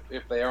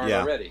if they aren't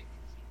already.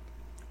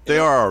 They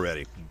are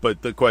already,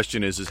 but the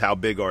question is how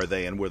big are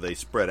they, and will they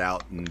spread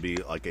out and be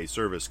like a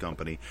service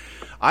company?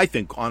 I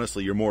think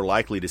honestly, you're more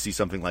likely to see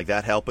something like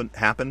that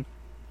happen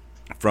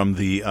from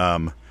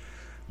the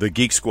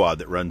Geek Squad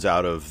that runs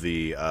out of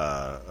the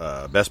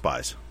Best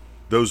Buys.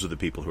 Those are the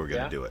people who are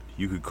going to do it.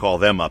 You could call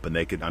them up, and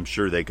they could. I'm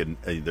sure they could.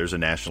 There's a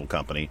national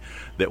company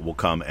that will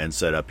come and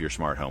set up your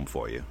smart home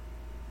for you.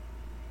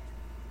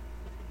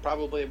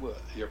 Probably would.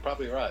 You're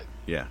probably right.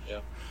 Yeah.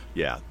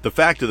 The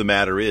fact of the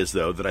matter is,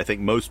 though, that I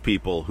think most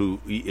people who,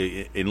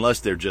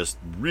 unless they're just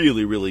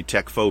really, really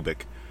tech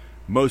phobic,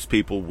 most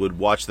people would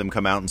watch them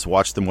come out and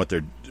watch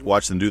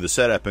them do the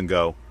setup and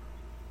go,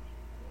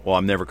 well,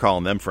 I'm never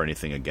calling them for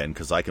anything again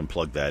because I can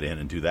plug that in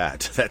and do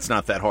that. That's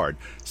not that hard.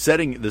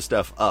 Setting the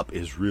stuff up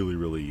is really,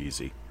 really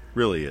easy.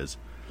 Really is.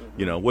 Mm-hmm.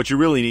 You know, what you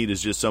really need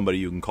is just somebody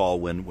you can call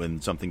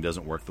when something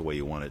doesn't work the way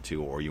you want it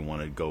to, or you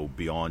want to go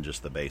beyond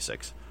just the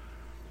basics.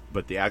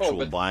 But the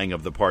actual buying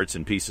of the parts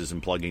and pieces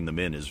and plugging them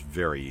in is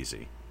very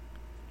easy.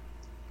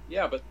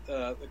 Yeah, but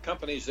the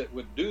companies that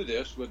would do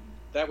this would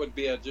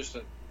be just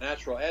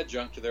natural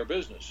adjunct to their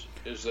business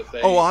is that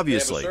they,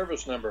 obviously. They have a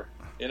service number,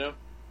 you know.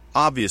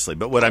 Obviously,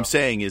 but what I'm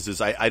saying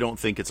is I don't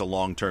think it's a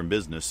long-term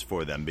business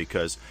for them,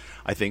 because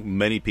I think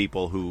many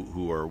people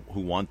who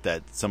want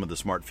that some of the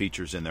smart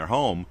features in their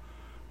home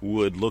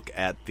would look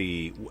at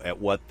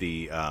what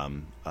the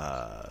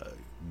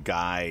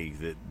guy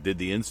that did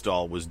the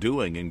install was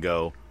doing and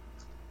go,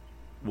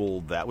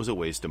 well, that was a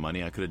waste of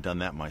money. I could have done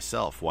that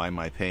myself. Why am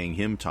I paying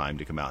him time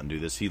to come out and do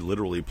this? He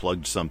literally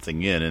plugged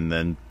something in and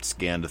then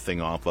scanned a thing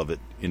off of it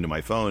into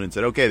my phone and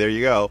said, okay, there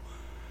you go.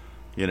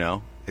 You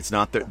know, it's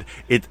not there.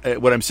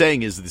 What I'm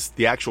saying is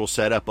the actual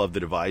setup of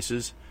the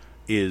devices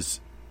is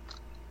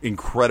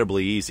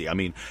incredibly easy. I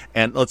mean,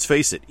 and let's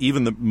face it,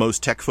 even the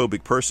most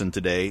tech-phobic person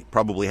today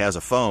probably has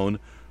a phone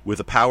with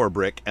a power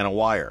brick and a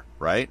wire,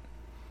 right?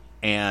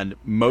 And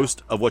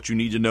most of what you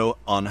need to know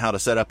on how to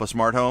set up a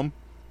smart home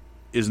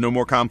is no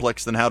more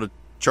complex than how to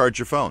charge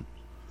your phone.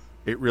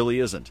 It really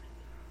isn't.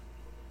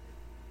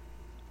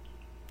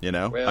 You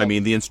know, well, I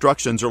mean, the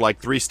instructions are like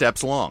 3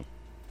 steps long.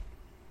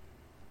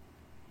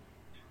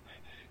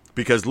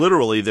 Because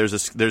literally, there's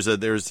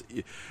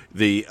the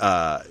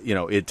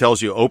it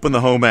tells you open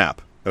the home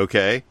app,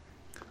 okay,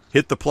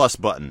 hit the plus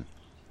button.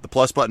 The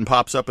plus button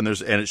pops up and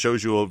it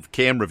shows you a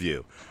camera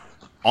view.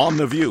 On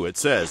the view, it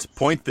says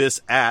point this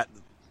at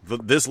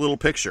this little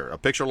picture, a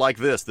picture like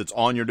this that's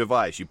on your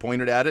device. You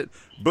point it at it,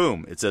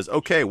 boom. It says,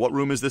 okay, what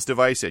room is this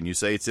device in? You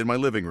say it's in my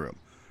living room.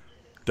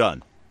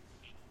 Done.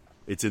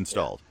 It's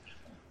installed.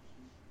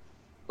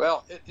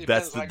 Well, it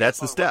depends, that's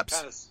the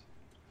steps.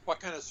 What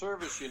kind of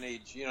service you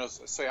need. You know,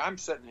 say I'm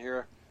sitting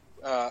here,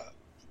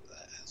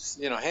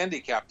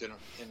 handicapped in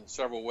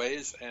several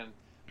ways, and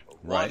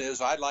one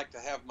is I'd like to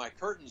have my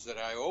curtains that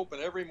I open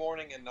every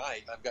morning and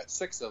night. I've got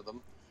 6 of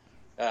them.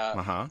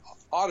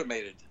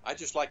 Automated. I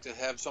just like to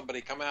have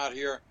somebody come out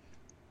here,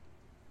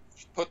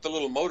 put the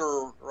little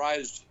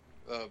motorized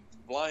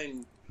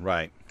blind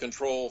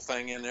control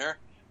thing in there,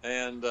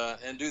 and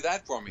do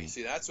that for me.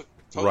 See, that's a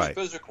totally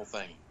physical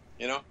thing,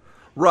 you know.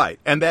 Right,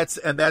 and that's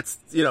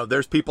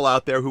there's people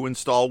out there who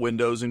install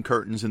windows and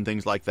curtains and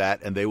things like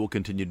that, and they will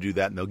continue to do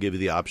that, and they'll give you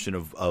the option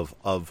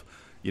of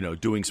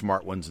doing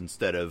smart ones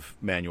instead of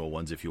manual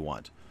ones if you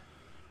want,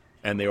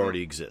 and they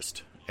already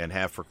exist and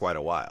have for quite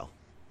a while.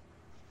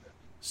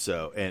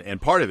 So,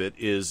 and part of it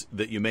is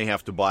that you may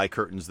have to buy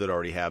curtains that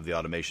already have the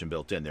automation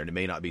built in there. And it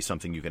may not be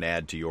something you can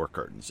add to your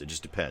curtains. It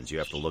just depends. You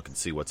have to look and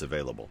see what's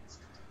available.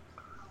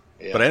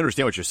 Yeah. But I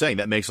understand what you're saying.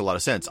 That makes a lot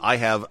of sense. I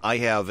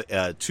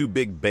have 2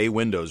 big bay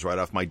windows right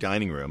off my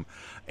dining room,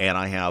 and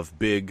I have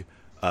big,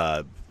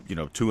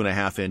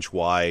 2.5-inch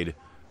wide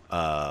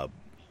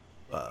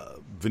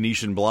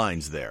Venetian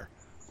blinds there.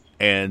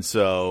 And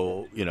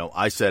so,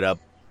 I set up.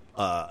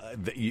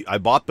 I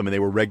bought them, and they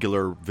were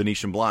regular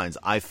Venetian blinds.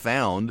 I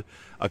found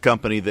a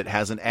company that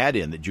has an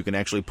add-in that you can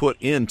actually put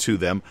into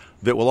them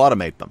that will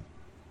automate them.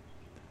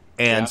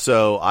 And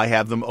so I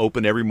have them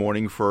open every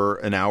morning for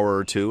an hour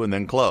or 2 and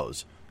then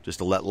close just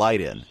to let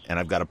light in. And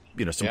I've got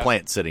some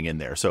plants sitting in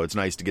there. So it's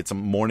nice to get some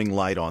morning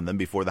light on them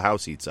before the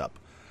house heats up.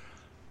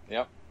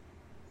 Yep.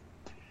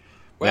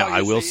 Well, now,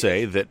 I will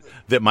say that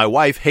my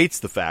wife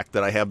hates the fact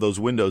that I have those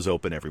windows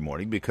open every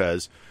morning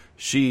because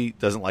she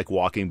doesn't like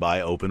walking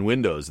by open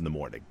windows in the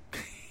morning.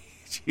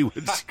 She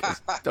would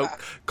don't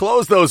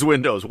close those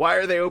windows. Why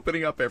are they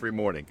opening up every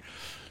morning?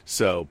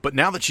 So, but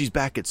now that she's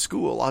back at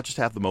school, I'll just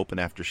have them open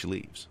after she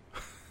leaves.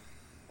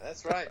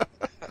 That's right.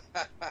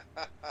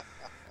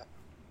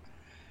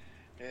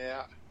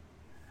 Yeah.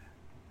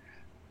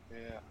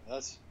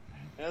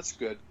 That's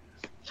good.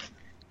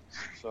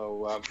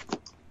 So,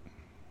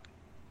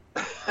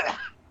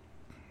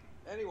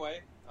 anyway,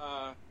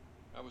 I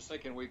was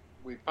thinking we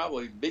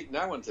probably beaten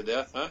that one to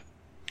death, huh?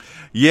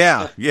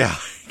 Yeah.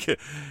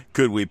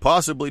 Could we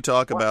possibly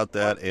talk about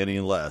that any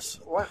less?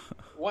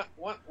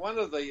 One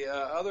of the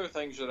other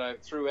things that I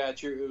threw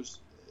at you is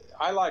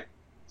I like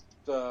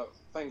the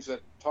things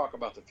that talk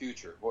about the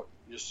future,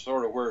 just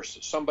sort of where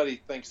somebody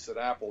thinks that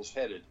Apple's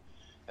headed,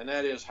 and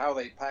that is how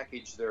they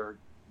package their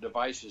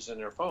devices in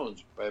their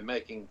phones by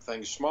making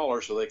things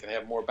smaller so they can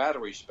have more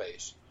battery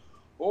space,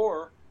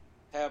 or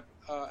have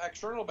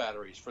external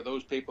batteries for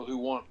those people who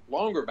want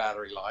longer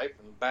battery life,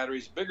 and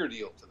battery's a bigger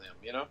deal to them,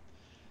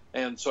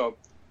 And so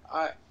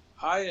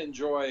I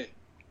enjoy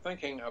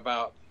thinking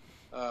about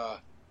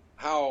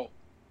how,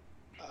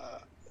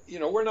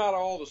 we're not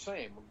all the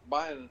same.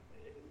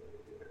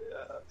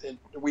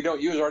 We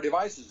don't use our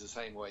devices the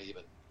same way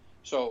even.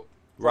 So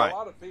for a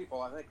lot of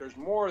people, I think there's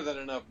more than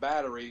enough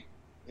battery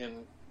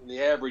in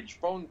the average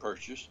phone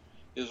purchase,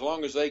 as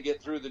long as they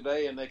get through the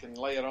day and they can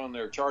lay it on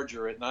their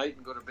charger at night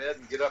and go to bed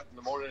and get up in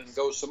the morning and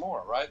go some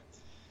more, right?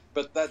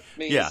 But that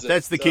means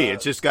that's the key.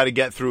 It's just got to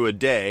get through a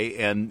day,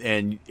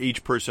 and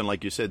each person,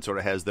 like you said, sort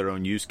of has their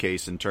own use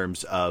case in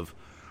terms of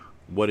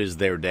what is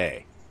their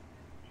day,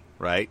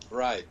 right?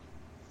 Right.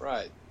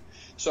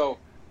 So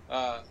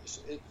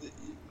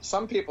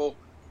some people,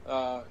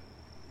 they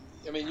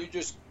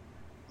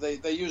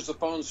use the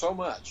phone so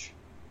much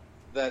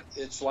that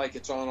it's like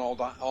it's on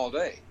all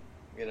day,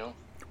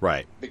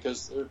 Right.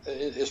 Because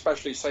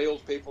especially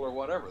salespeople or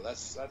whatever,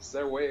 that's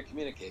their way of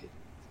communicating,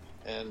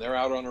 and they're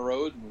out on the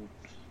road and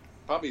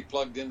probably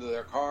plugged into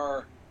their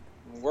car,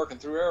 and working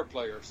through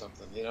AirPlay or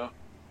something,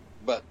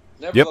 But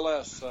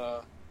nevertheless,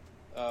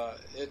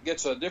 it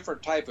gets a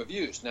different type of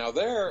use. Now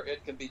there,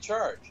 it can be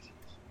charged,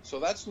 so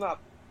that's not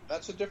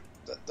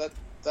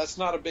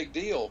a big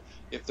deal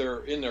if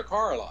they're in their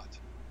car a lot.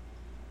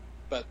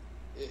 But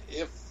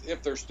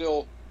if they're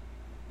still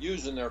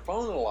using their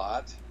phone a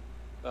lot,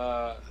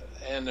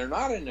 and they're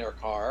not in their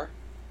car,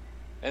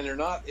 and they're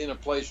not in a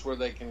place where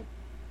they can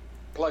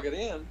plug it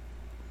in,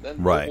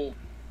 then mobile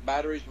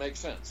batteries make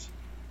sense.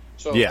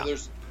 So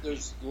there's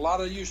a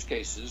lot of use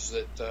cases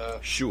that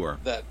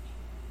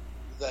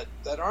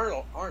that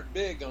aren't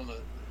big on the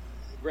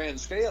grand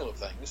scale of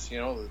things,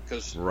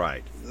 because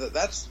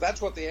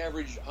that's what the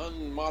average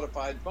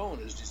unmodified phone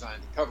is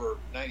designed to cover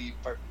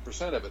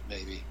 95% of it,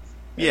 maybe.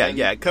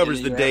 It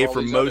covers the day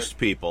for most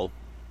people,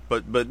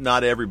 but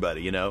not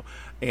everybody,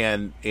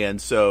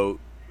 and so,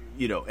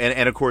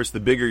 and of course, the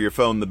bigger your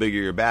phone, the bigger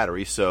your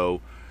battery.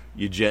 So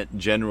you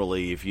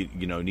generally, if you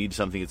need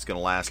something that's going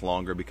to last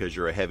longer because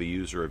you're a heavy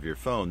user of your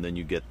phone, then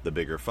you get the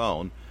bigger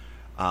phone.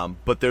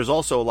 But there's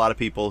also a lot of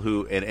people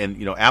who,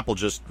 and Apple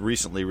just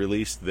recently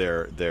released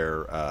their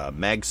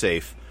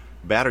MagSafe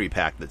battery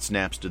pack that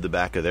snaps to the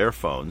back of their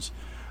phones.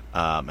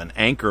 And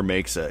Anker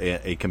makes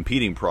a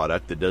competing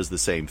product that does the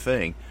same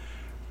thing.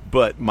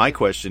 But my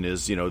question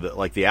is,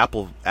 like the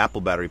Apple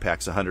battery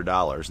pack's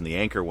 $100 and the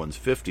Anker one's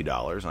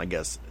 $50.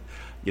 And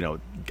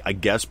I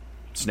guess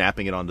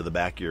snapping it onto the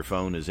back of your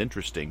phone is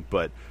interesting,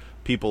 but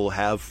people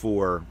have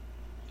for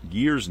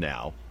years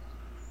now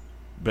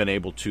been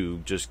able to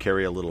just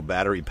carry a little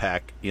battery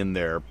pack in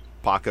their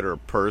pocket or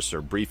purse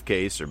or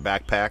briefcase or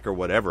backpack or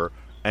whatever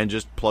and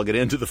just plug it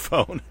into the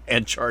phone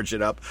and charge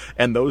it up.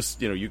 And those,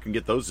 you can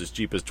get those as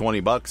cheap as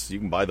 $20. You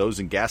can buy those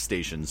in gas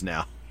stations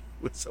now.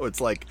 So it's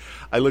like,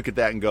 I look at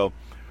that and go,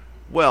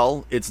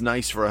 well, it's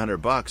nice for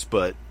 $100,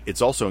 but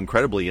it's also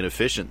incredibly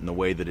inefficient in the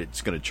way that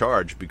it's going to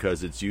charge,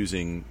 because it's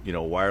using,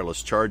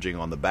 wireless charging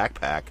on the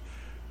backpack,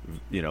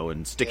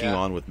 and sticking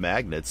on with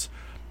magnets.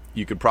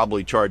 You could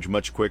probably charge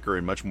much quicker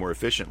and much more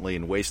efficiently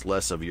and waste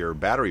less of your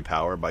battery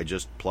power by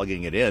just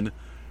plugging it in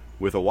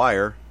with a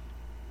wire.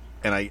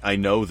 And I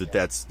know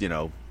that's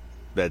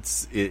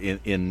that's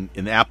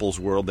in Apple's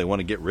world, they want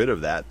to get rid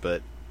of that,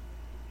 but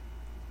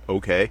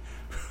okay.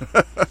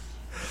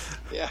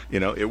 Yeah.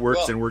 It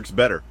works and works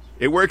better.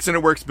 It works and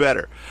it works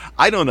better.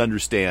 I don't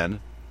understand.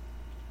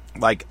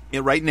 Like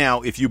right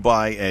now, if you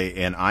buy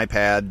an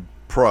iPad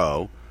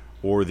Pro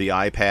or the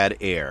iPad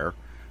Air,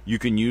 you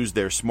can use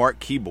their smart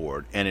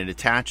keyboard, and it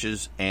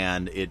attaches,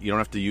 and you don't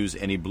have to use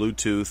any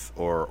Bluetooth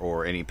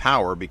or any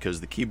power,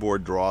 because the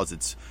keyboard draws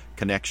its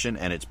connection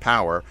and its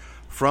power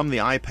from the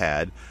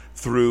iPad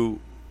through.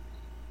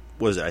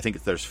 I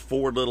think there's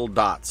 4 little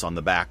dots on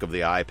the back of the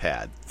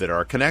iPad that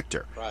are a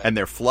connector, and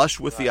they're flush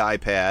with the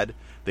iPad.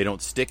 They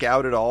don't stick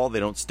out at all. They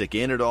don't stick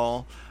in at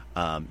all.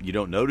 You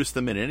don't notice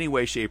them in any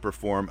way, shape, or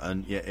form,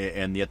 and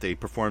yet they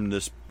perform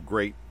this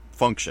great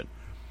function.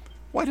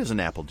 Why doesn't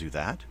Apple do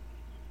that?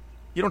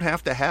 You don't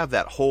have to have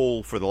that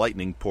hole for the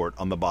lightning port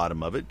on the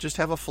bottom of it. Just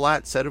have a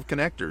flat set of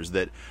connectors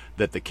that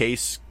the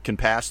case can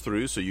pass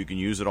through, so you can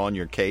use it on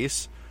your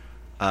case,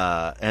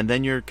 and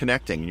then you're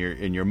connecting,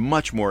 and you're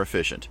much more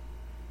efficient.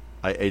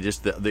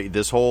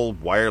 This whole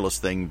wireless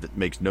thing that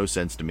makes no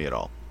sense to me at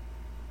all.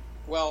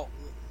 Well,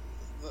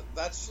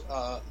 that's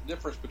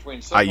difference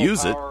between signal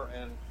power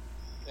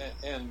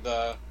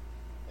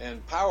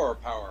and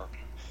power.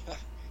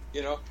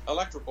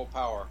 Electrical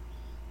power.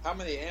 How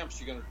many amps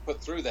are you going to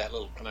put through that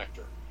little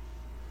connector?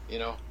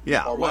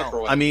 Yeah. Or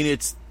well, I mean,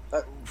 it's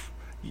that's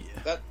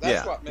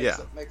what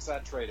makes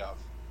that trade-off.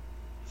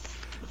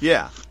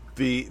 Yeah.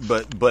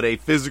 But a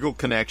physical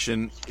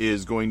connection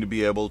is going to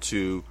be able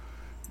to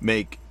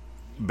make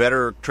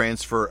better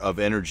transfer of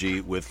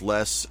energy with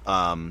less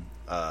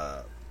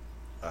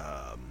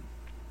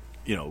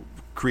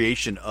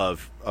creation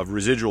of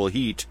residual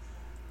heat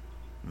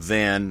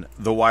than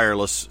the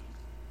wireless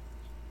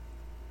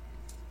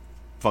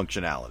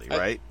functionality,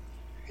 right?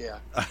 Yeah.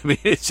 I mean,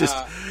 it's just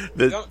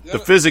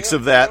the physics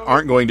of that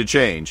aren't going to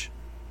change.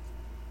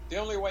 The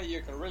only way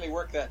you can really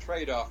work that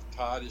trade-off,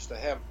 Todd, is to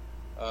have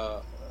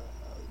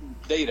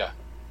data,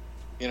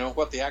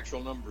 what the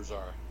actual numbers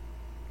are.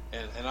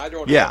 And I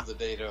don't have the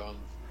data on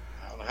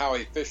how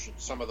efficient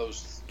some of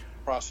those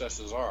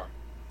processes are.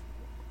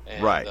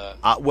 And, right.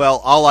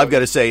 Well, all I've got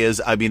to say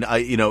is, I mean,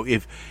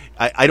 if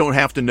I don't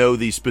have to know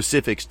the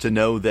specifics to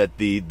know that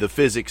the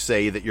physics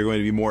say that you're going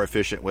to be more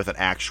efficient with an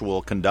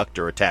actual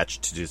conductor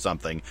attached to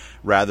something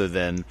rather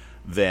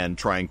than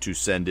trying to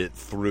send it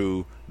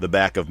through the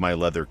back of my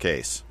leather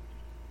case.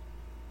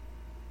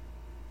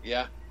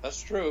 Yeah,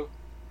 that's true.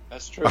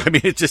 That's true. I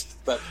mean, it's just,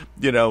 but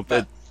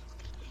the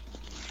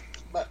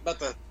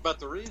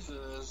reason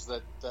is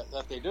that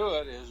they do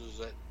it is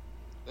that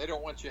they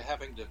don't want you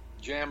having to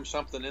jam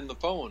something in the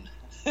phone.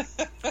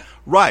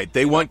 Right.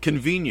 They want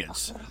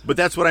convenience. But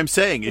that's what I'm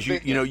saying is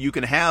you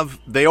can have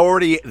they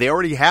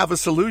already have a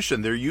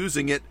solution. They're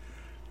using it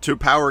to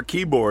power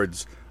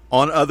keyboards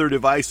on other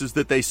devices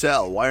that they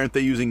sell. Why aren't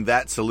they using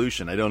that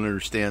solution? I don't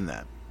understand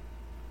that.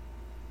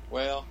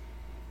 Well,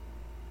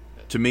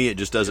 to me, it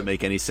just doesn't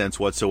make any sense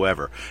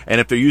whatsoever.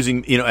 And if they're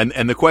using,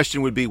 and the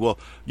question would be, well,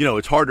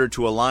 it's harder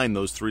to align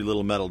those three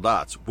little metal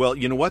dots. Well,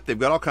 you know what? They've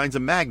got all kinds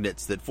of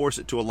magnets that force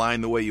it to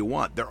align the way you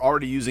want. They're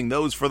already using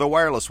those for the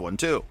wireless one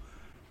too.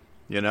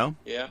 Yeah.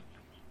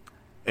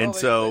 And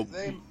well,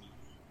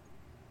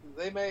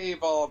 they may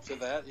evolve to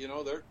that.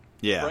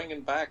 They're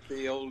bringing back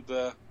the old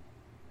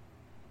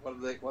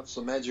what's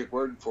the magic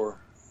word for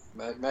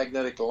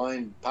magnetic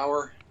line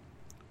power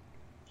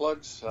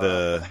plugs?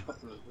 The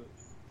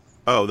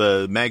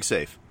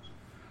MagSafe.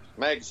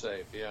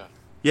 MagSafe, yeah.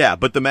 Yeah,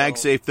 but the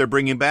MagSafe they're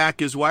bringing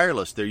back is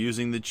wireless. They're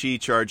using the Qi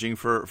charging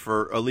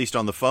for at least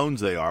on the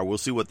phones they are. We'll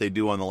see what they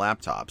do on the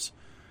laptops.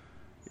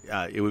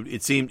 It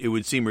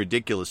would seem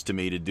ridiculous to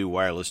me to do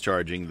wireless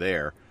charging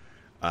there.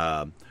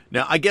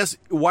 Now, I guess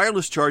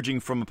wireless charging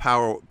from a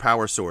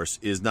power source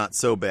is not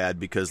so bad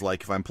because,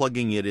 like, if I'm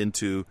plugging it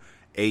into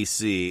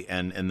AC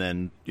and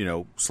then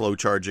slow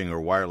charging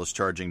or wireless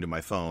charging to my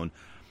phone,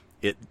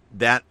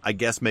 that I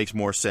guess makes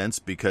more sense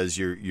because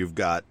you've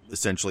got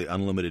essentially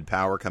unlimited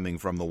power coming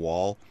from the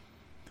wall.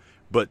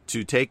 But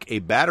to take a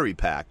battery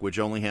pack, which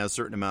only has a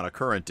certain amount of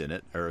current in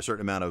it or a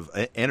certain amount of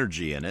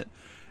energy in it,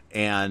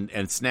 and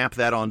snap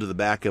that onto the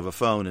back of a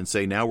phone and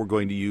say, now we're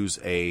going to use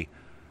a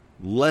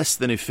less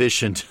than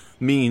efficient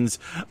means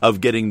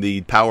of getting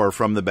the power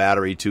from the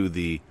battery to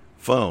the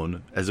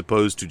phone as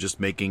opposed to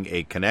just making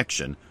a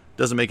connection,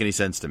 doesn't make any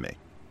sense to me.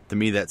 To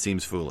me, that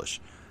seems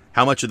foolish.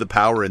 How much of the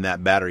power in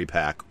that battery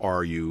pack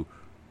are you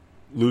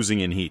losing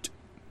in heat?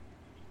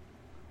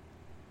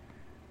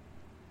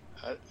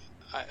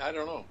 I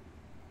don't know.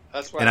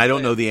 That's why. And I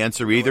don't know the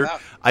answer either.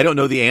 I don't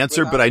know the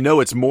answer, but I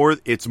know it's more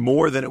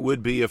than it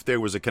would be if there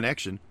was a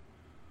connection.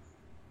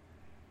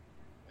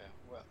 Yeah,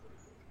 well,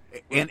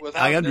 and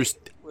I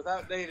understand.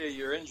 Without data,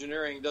 your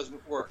engineering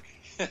doesn't work.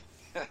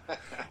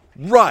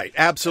 Right,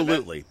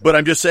 absolutely. But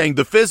I'm just saying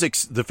the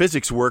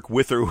physics work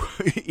with or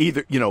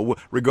either,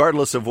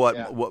 regardless of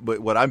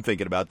what I'm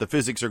thinking about, the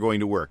physics are going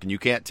to work. And you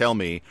can't tell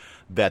me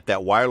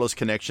that wireless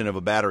connection of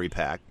a battery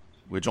pack,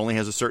 which only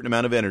has a certain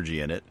amount of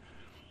energy in it,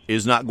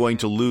 is not going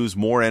to lose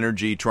more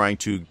energy trying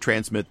to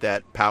transmit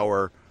that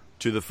power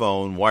to the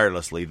phone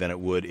wirelessly than it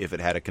would if it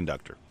had a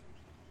conductor.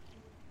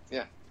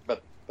 Yeah,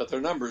 but there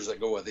are numbers that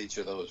go with each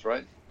of those,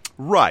 right?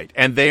 Right,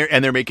 and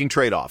they're making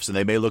trade-offs, and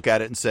they may look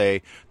at it and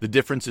say the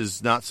difference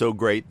is not so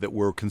great that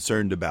we're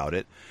concerned about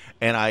it.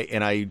 And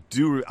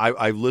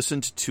I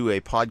listened to a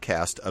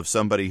podcast of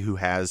somebody who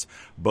has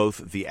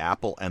both the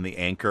Apple and the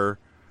Anker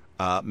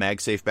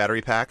MagSafe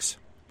battery packs.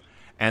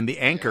 And the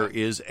Anker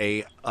is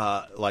a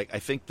I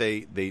think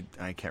they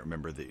I can't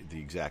remember the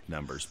exact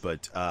numbers,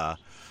 but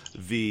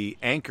the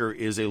Anker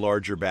is a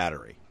larger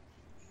battery.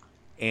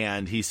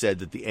 And he said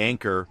that the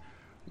Anker,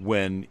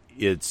 when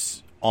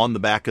it's on the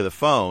back of the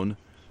phone,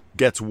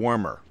 gets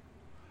warmer.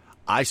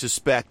 I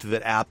suspect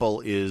that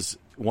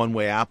one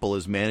way Apple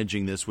is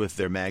managing this with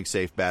their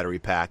MagSafe battery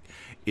pack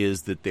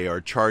is that they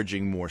are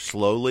charging more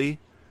slowly,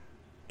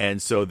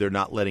 and so they're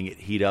not letting it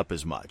heat up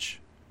as much.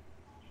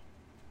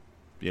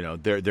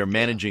 They're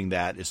managing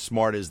that as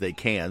smart as they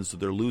can, so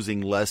they're losing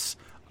less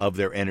of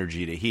their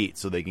energy to heat,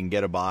 so they can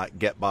get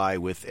by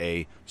with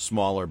a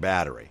smaller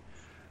battery.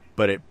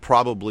 But it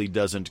probably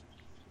doesn't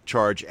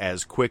charge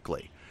as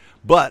quickly.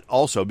 But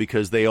also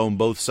because they own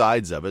both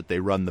sides of it, they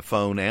run the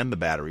phone and the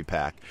battery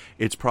pack,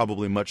 it's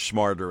probably much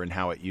smarter in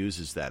how it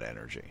uses that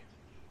energy.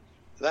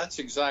 That's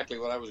exactly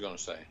what I was going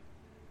to say.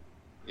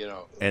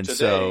 And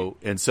today,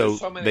 so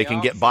they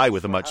can get by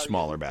with a much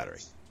smaller battery.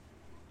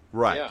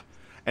 Right. Yeah.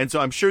 And so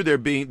I'm sure they're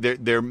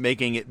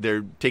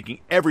taking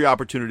every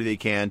opportunity they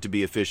can to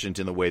be efficient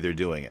in the way they're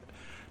doing it.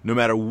 No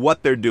matter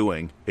what they're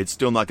doing, it's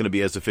still not going to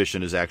be as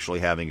efficient as actually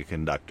having a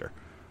conductor.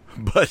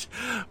 But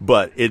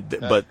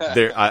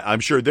I'm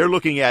sure they're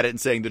looking at it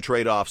and saying the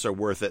trade-offs are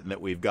worth it and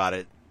that we've got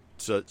it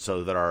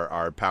so that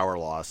our power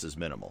loss is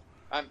minimal.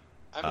 I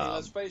mean,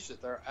 let's face it.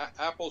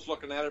 Apple's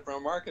looking at it from a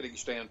marketing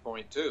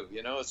standpoint too.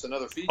 It's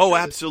another feature. Oh,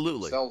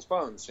 absolutely. That sells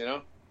phones.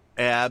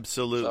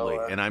 Absolutely,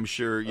 and I'm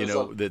sure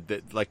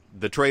that like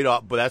the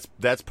trade-off, but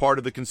that's part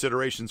of the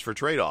considerations for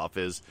trade-off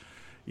is,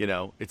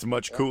 it's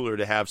much cooler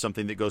to have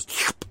something that goes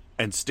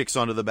and sticks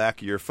onto the back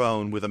of your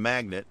phone with a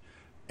magnet,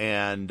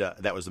 and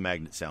that was the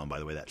magnet sound, by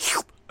the way.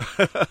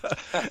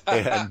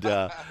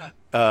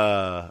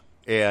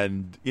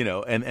 And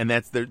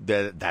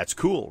that's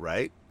cool,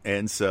 right?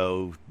 And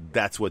so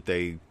that's what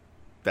they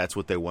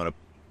want to.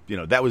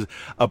 That was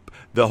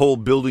the whole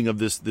building of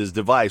this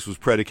device was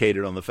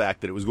predicated on the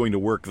fact that it was going to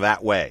work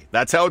that way.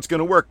 That's how it's going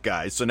to work,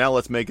 guys. So now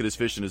let's make it as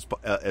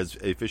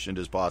efficient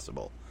as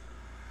possible.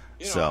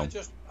 I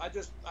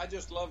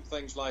just love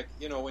things like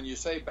when you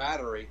say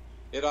battery,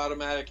 it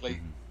automatically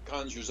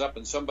conjures up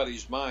in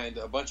somebody's mind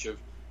a bunch of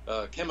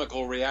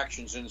chemical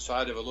reactions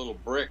inside of a little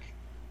brick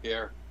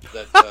here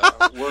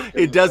that work.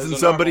 It does in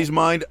somebody's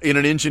mind, in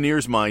an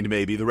engineer's mind,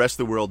 maybe. The rest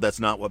of the world, that's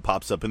not what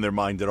pops up in their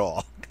mind at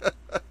all.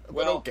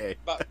 Well, okay.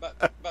 But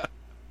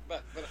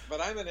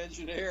but I'm an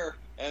engineer,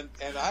 and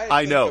I I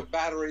think know. of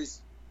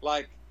batteries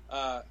like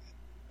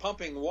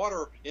pumping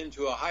water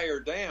into a higher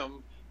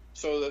dam,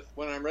 so that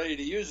when I'm ready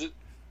to use it,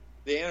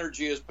 the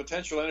energy is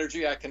potential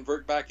energy I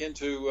convert back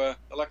into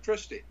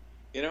electricity.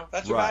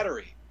 That's a Right.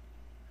 battery.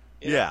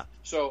 Yeah.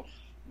 So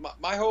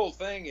my whole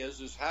thing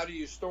is how do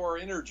you store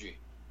energy?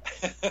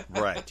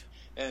 Right.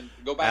 And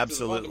go back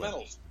Absolutely. to the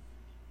fundamentals.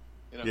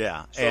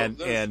 Yeah. So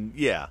and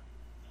yeah.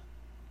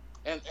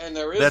 And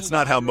there is That's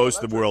not how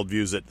most of the world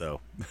views it, though.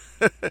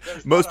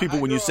 Most people,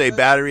 when you say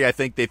battery, I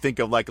think they think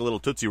of like a little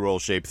Tootsie Roll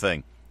shaped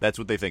thing. That's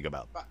what they think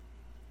about.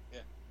 Yeah.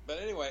 But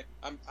anyway,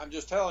 I'm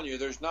just telling you,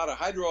 there's not a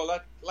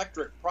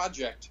hydroelectric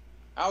project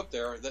out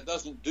there that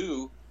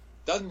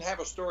doesn't have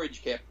a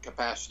storage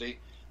capacity,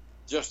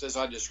 just as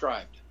I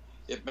described.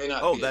 It may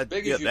not be as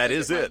big as you that think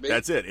is it might it. be.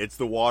 That's it. It's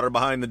the water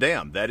behind the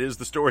dam. That is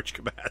the storage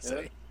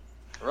capacity.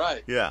 Yeah.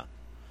 Right. Yeah.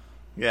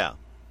 Yeah.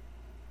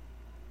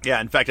 Yeah.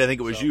 In fact, I think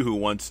it was you who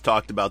once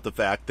talked about the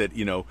fact that,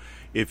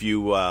 if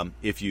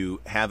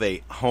you have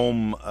a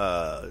home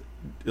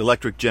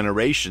electric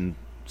generation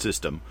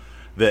system,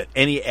 that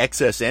any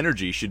excess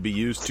energy should be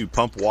used to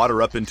pump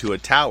water up into a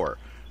tower,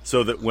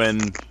 so that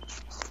when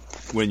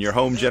your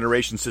home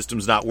generation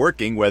system's not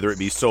working, whether it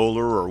be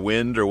solar or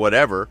wind or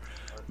whatever,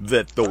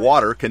 that the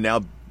water can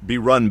now be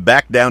run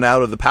back down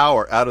out of the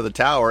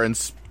tower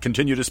and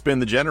continue to spin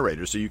the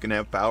generator, so you can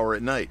have power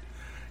at night,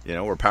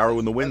 or power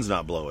when the wind's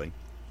not blowing.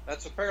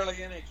 That's a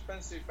fairly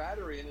inexpensive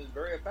battery and is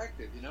very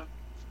effective,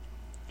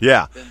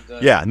 Yeah.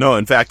 And, yeah. No,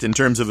 in fact, in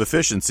terms of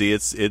efficiency,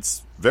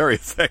 it's very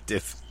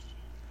effective.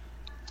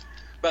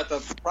 But the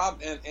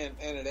problem, and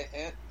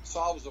it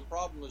solves the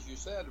problem, as you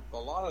said, a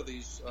lot of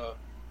these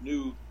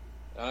new,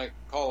 I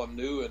call them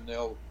new, and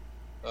they'll,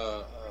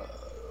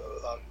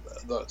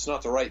 it's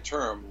not the right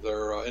term.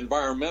 They're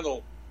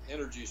environmental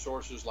energy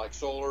sources like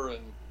solar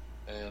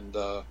and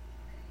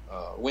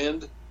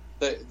wind.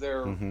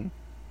 They're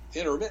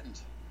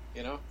intermittent.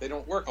 They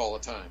don't work all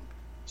the time.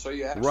 So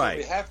you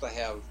absolutely have to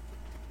have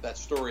that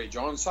storage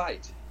on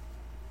site.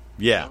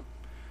 Yeah.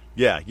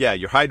 Yeah.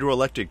 Your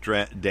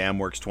hydroelectric dam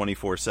works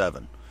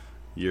 24/7.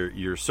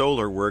 Your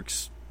solar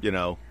works,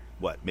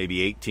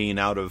 maybe 18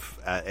 out of,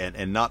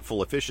 and not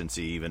full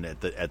efficiency even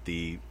at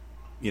the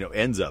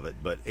ends of it,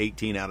 but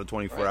 18 out of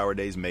 24-hour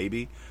days,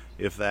 maybe,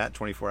 if that,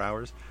 24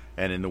 hours.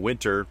 And in the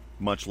winter,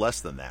 much less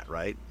than that,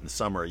 right? In the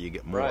summer, you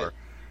get more. Right.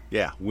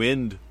 Yeah,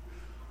 wind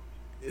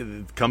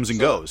comes and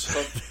goes.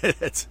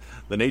 It's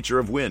the nature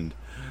of wind.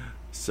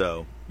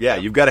 So,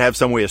 you've got to have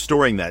some way of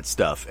storing that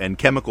stuff. And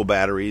chemical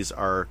batteries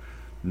are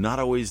not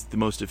always the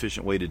most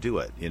efficient way to do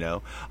it,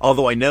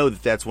 Although I know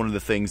that's one of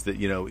the things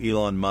that,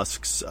 Elon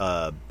Musk's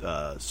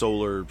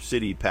Solar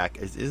City pack,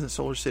 isn't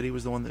Solar City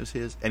was the one that was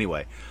his?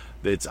 Anyway,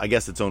 I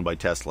guess it's owned by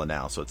Tesla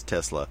now, so it's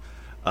Tesla.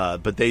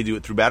 But they do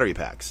it through battery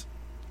packs.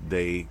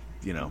 They,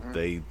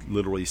 they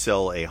literally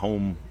sell a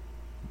home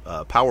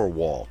power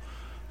wall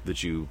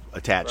that you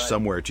attach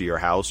somewhere to your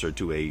house or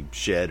to a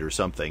shed or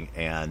something,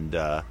 and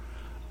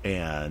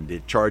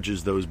it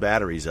charges those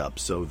batteries up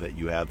so that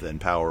you have then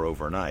power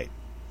overnight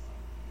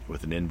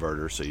with an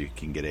inverter, so you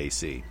can get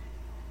AC.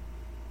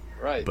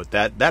 Right. But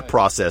that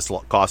process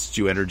costs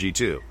you energy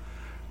too,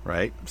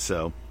 right?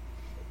 So.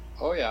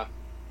 Oh yeah.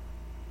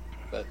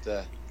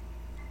 But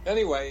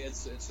anyway,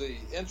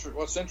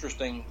 what's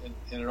interesting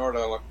in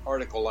an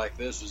article like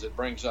this is it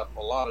brings up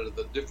a lot of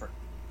the different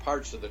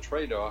parts of the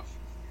trade-off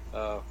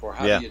for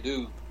how do you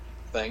do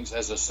things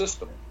as a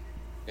system,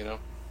 So.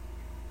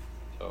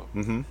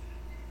 Mm-hmm.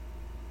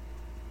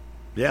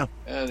 Yeah.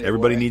 Anyway.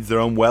 Everybody needs their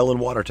own well and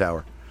water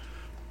tower.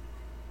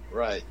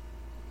 Right.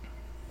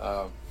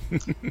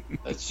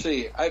 Let's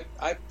see.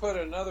 I put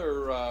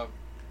another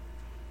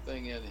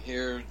thing in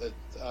here that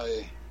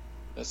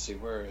let's see,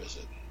 where is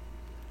it?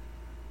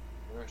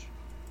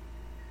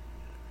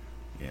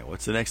 Yeah,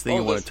 what's the next thing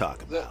you want to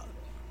talk about?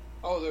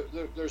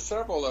 There's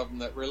several of them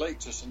that relate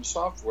to some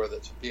software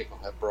that some people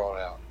have brought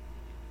out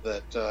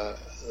that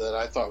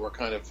I thought were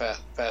kind of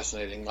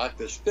fascinating, like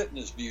this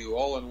Fitness View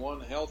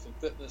all-in-one health and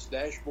fitness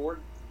dashboard.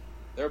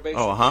 They're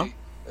basically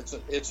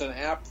it's an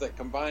app that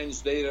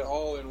combines data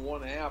all in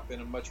one app in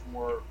a much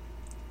more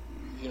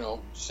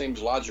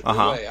seems logical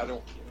way. I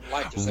don't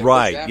like to say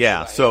right.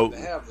 Yeah. So to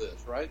have this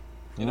right.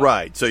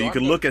 Right. So you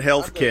can look at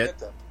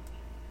HealthKit.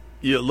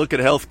 You look at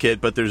HealthKit,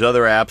 but there's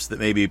other apps that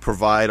maybe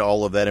provide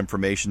all of that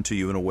information to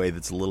you in a way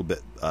that's a little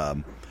bit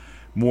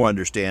more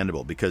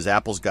understandable, because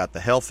Apple's got the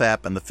health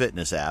app and the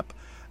fitness app,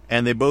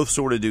 and they both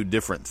sort of do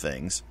different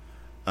things.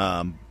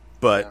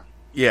 But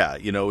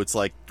it's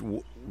like,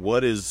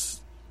 what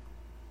is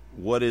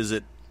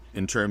it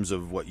in terms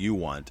of what you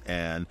want?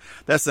 And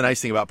that's the nice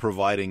thing about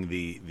providing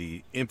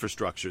the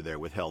infrastructure there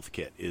with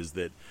HealthKit, is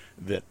that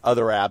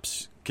other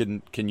apps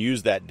can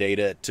use that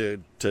data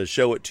to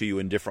show it to you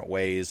in different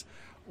ways,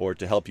 or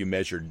to help you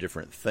measure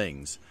different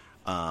things.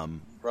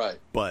 Right.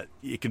 But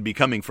it can be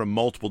coming from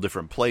multiple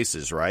different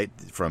places, right?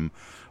 From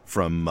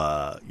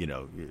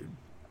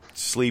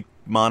sleep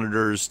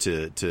monitors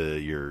to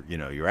your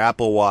your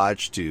Apple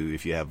Watch, to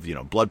if you have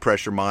blood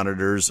pressure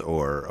monitors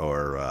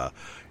or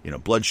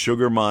blood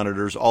sugar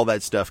monitors. All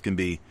that stuff can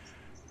be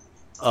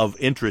of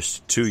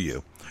interest to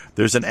you.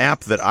 There's an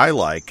app that I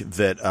like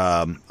that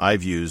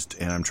I've used,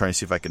 and I'm trying to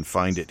see if I can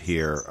find it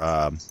here.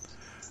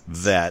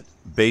 That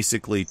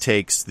basically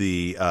takes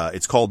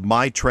it's called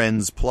My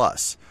Trends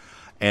Plus,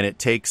 and it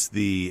takes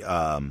the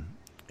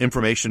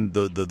information,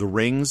 the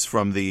rings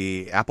from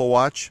the Apple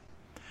Watch,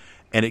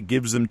 and it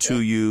gives them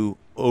to you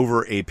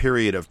over a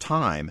period of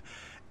time.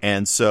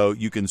 And so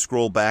you can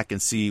scroll back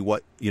and see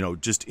what,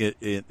 just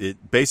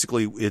it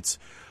basically it's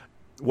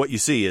what you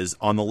see is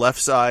on the left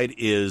side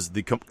is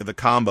the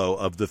combo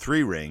of the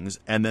 3 rings,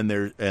 and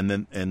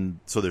then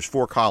so there's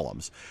 4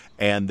 columns,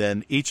 and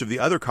then each of the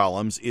other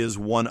columns is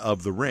one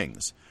of the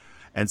rings.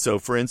 And so,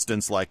 for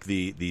instance, like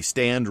the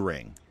stand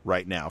ring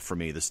right now for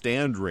me, the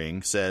stand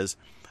ring says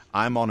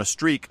I'm on a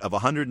streak of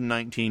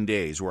 119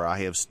 days where I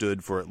have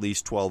stood for at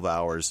least 12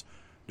 hours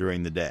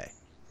during the day,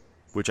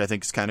 which I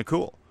think is kind of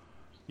cool.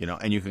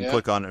 And you can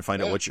click on it and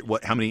find out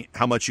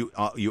how much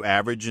you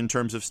average in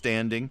terms of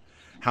standing,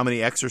 how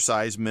many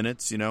exercise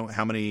minutes,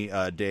 how many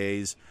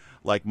days.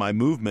 Like my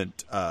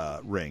movement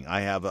ring,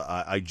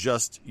 I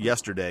just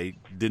yesterday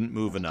didn't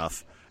move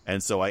enough,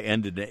 and so I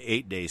ended an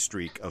 8-day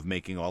streak of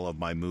making all of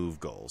my move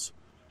goals.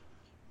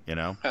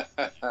 Yeah.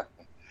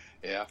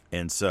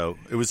 And so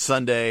it was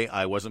Sunday.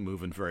 I wasn't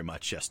moving very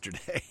much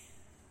yesterday.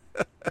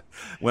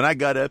 When I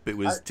got up, it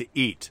was to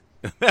eat.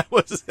 That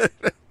was it.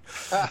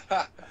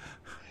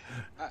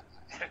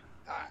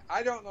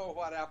 I don't know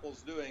what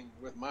Apple's doing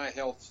with my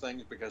health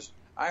things because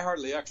I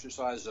hardly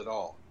exercise at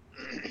all.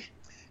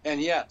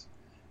 And yet,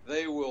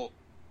 they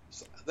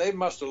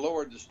must have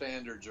lowered the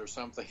standards or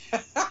something.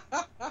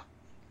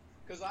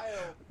 Because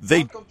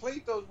I'll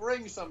complete those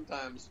rings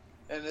sometimes,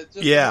 and it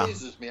just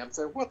amazes me. I'm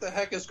saying, what the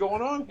heck is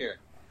going on here?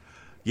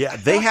 Yeah,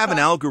 they have an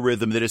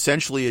algorithm that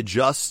essentially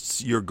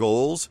adjusts your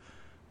goals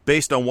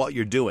based on what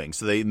you're doing.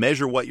 So they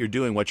measure what you're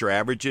doing, what your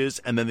average is,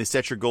 and then they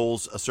set your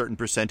goals a certain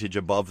percentage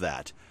above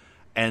that.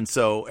 And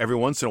so every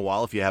once in a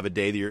while, if you have a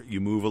day that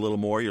you move a little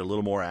more, you're a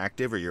little more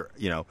active, or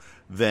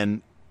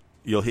then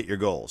you'll hit your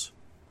goals.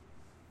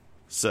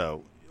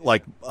 So,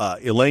 like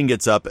Elaine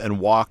gets up and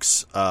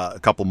walks a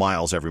couple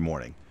miles every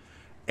morning,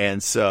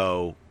 and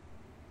so,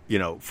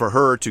 for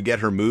her to get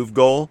her move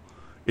goal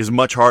is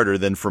much harder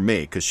than for me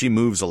because she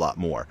moves a lot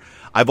more.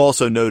 I've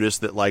also noticed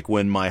that, like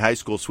when my high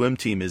school swim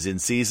team is in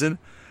season,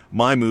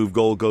 my move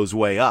goal goes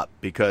way up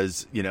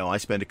because, I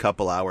spend a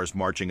couple hours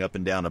marching up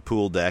and down a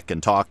pool deck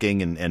and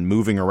talking and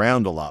moving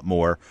around a lot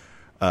more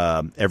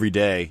every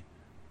day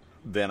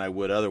than I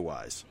would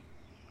otherwise.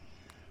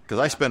 Because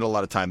I spend a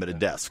lot of time at a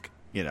desk,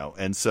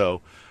 and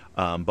so,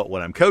 but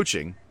when I'm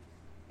coaching,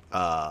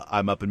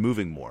 I'm up and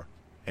moving more.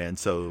 And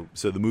so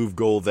the move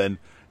goal then,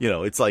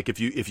 it's like if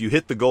you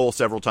hit the goal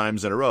several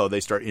times in a row, they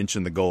start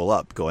inching the goal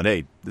up, going,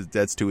 hey,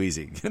 that's too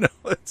easy.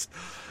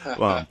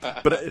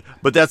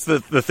 But that's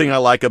the thing I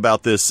like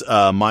about this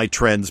My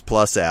Trends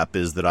Plus app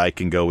is that I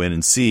can go in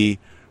and see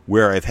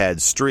where I've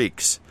had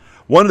streaks.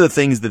 One of the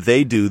things that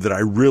they do that I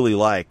really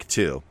like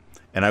too,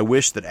 and I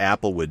wish that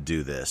Apple would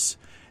do this,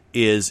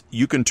 is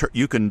you can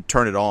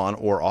turn it on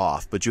or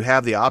off, but you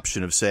have the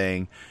option of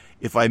saying,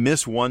 if I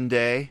miss one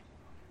day,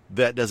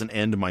 that doesn't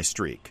end my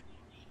streak.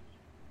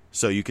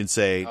 So you can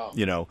say,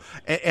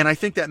 and I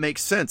think that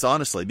makes sense,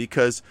 honestly,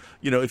 because,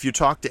 if you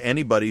talk to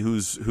anybody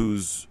who's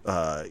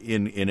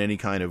in any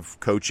kind of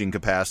coaching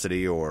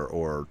capacity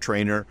or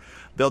trainer,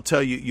 they'll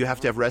tell you you have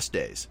to have rest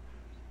days.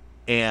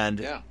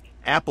 And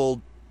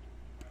Apple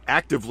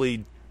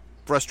actively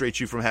frustrates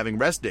you from having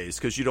rest days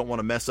because you don't want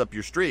to mess up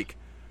your streak,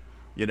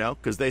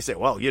 because they say,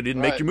 well, you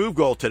didn't make your move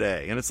goal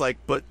today. And it's like,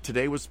 but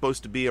today was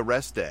supposed to be a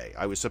rest day.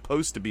 I was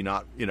supposed to be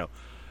not,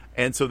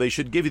 And so they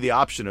should give you the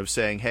option of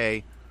saying,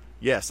 hey,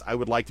 yes, I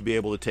would like to be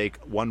able to take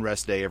one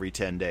rest day every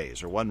 10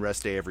 days or one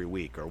rest day every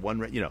week or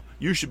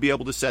you should be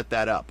able to set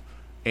that up.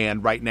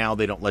 And right now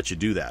they don't let you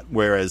do that,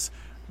 whereas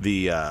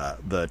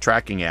the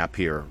tracking app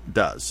here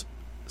does.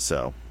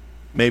 So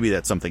maybe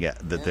that's something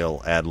that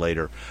they'll add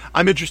later.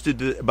 I'm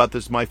interested about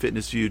this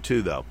MyFitnessView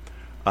too, though,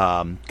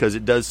 because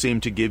it does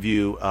seem to give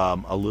you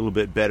a little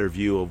bit better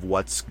view of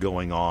what's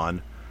going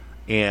on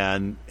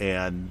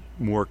and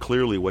more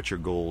clearly what your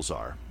goals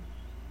are.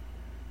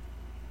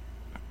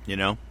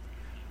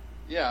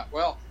 Yeah,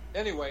 well,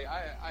 anyway,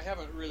 I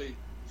haven't really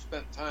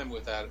spent time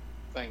with that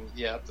thing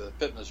yet, the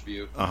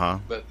FitnessView.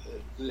 But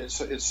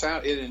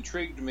it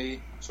intrigued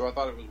me, so I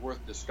thought it was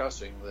worth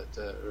discussing that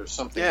there's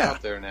something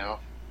out there now.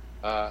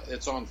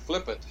 It's on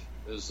Flipit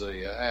is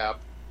the app,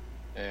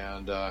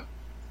 and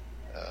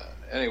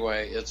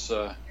anyway, it's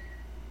got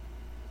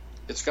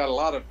a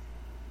lot of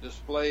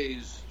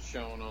displays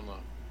shown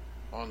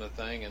on the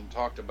thing, and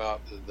talked about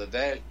the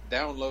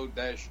download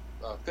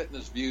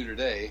FitnessView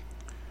today.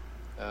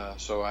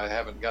 So I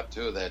haven't got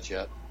to that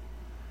yet.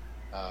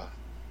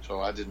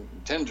 So I didn't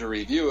intend to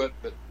review it,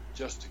 but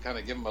just to kind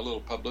of give them a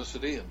little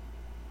publicity.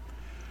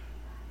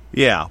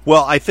 Yeah,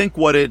 well, I think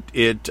what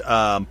it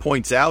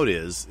points out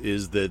is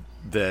that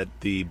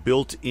the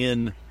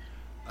built-in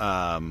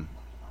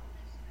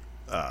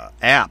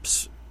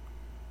apps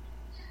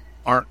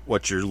aren't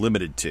what you're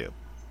limited to.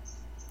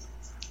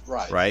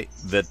 Right.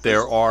 That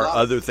there are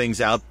other things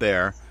out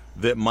there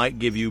that might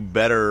give you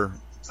better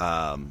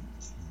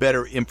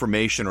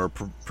information, or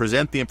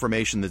present the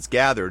information that's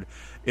gathered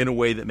in a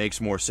way that makes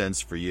more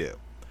sense for you.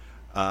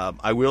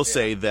 I will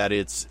say that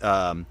it's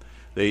that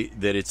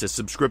it's a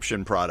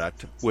subscription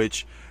product,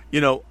 which,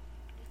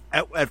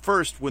 at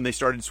first when they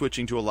started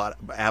switching to a lot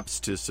of apps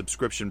to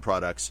subscription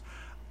products,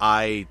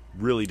 I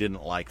really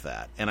didn't like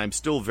that, and I'm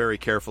still very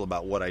careful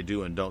about what I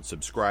do and don't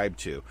subscribe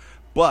to.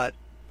 But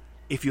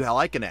if you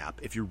like an app,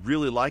 if you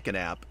really like an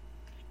app,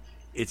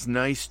 it's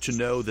nice to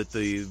know that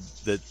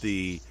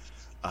the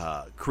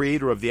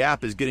creator of the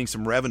app is getting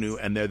some revenue,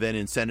 and they're then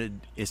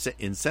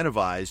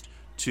incentivized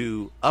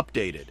to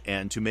update it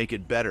and to make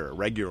it better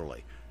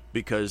regularly.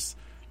 Because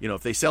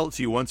if they sell it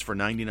to you once for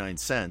 99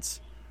 cents,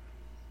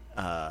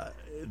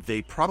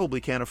 they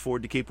probably can't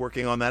afford to keep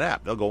working on that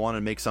app. They'll go on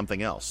and make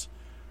something else.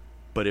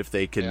 But if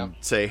they can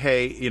say,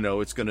 hey,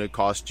 it's going to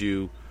cost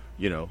you,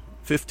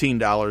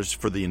 $15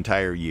 for the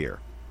entire year,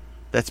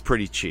 that's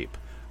pretty cheap.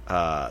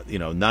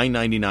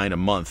 $9.99 a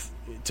month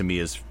to me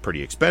is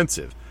pretty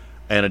expensive,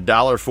 and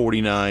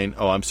 $1.49.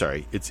 Oh, I'm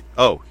sorry.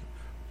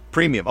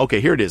 Premium.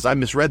 Okay, here it is. I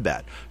misread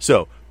that.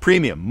 So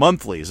premium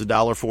monthly is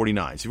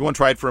 $1.49. So if you want to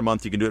try it for a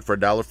month, you can do it for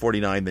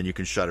 $1.49. Then you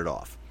can shut it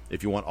off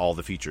if you want all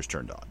the features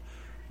turned on.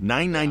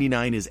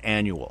 $9.99 is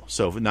annual.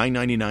 So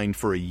 $9.99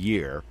 for a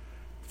year.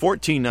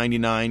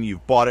 $14.99.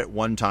 You've bought it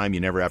one time. You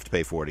never have to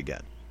pay for it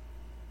again.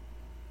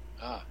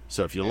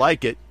 So if you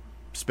like it,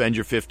 spend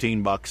your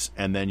 $15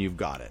 and then you've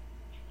got it.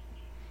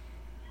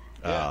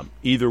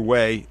 Either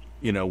way,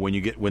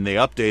 when they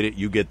update it,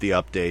 you get the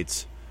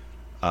updates.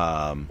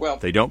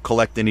 They don't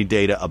collect any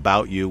data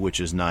about you, which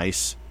is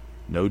nice.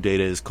 No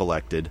data is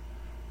collected.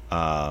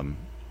 And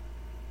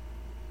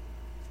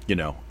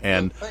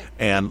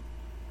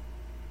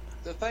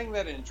the thing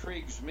that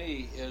intrigues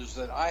me is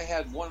that I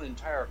had one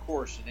entire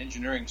course in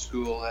engineering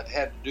school that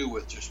had to do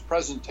with just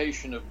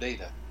presentation of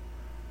data,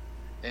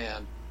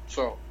 and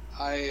so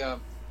I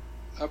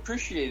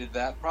appreciated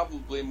that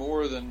probably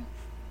more than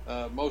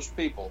most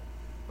people.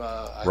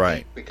 I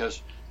think,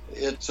 because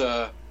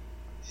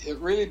it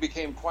really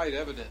became quite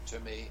evident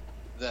to me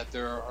that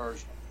there are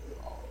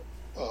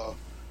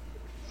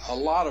a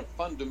lot of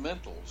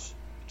fundamentals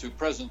to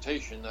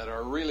presentation that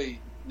are really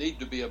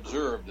need to be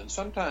observed, and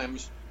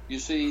sometimes you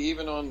see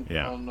even on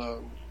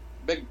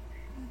big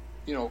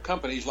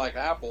companies like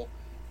Apple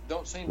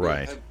don't seem to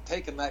have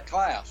taken that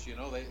class. They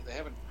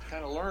haven't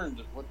kind of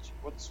learned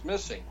what's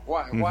missing.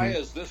 Why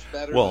is this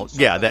better? Well,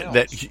 than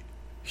that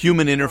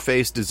human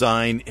interface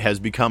design has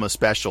become a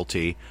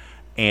specialty,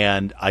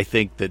 and I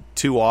think that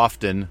too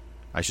often,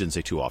 I shouldn't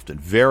say too often,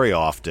 very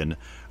often,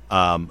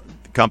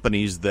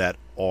 companies that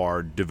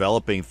are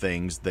developing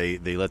things, they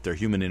let their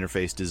human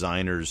interface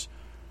designers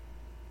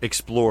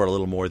explore a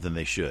little more than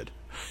they should.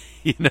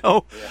 And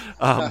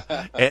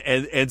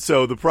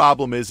so the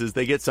problem is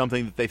they get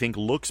something that they think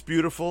looks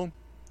beautiful,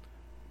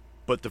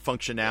 but the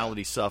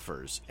functionality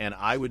suffers. And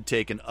I would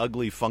take an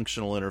ugly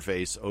functional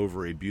interface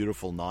over a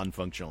beautiful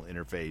non-functional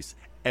interface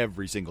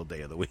every single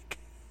day of the week,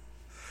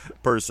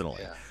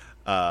 personally.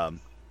 And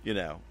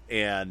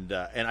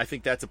I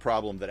think that's a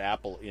problem that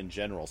Apple in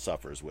general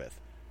suffers with.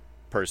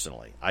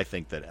 Personally, I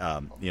think that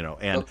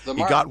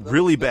it got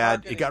really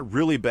bad. It got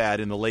really bad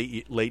in the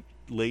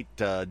late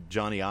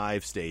Johnny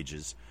Ive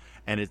stages,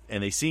 and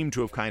they seem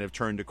to have kind of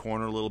turned a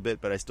corner a little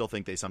bit. But I still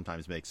think they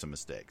sometimes make some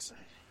mistakes.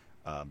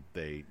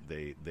 They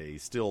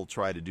still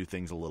try to do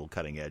things a little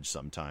cutting edge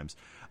sometimes.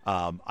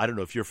 I don't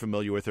know if you're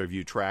familiar with, or have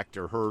you tracked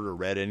or heard or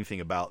read anything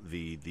about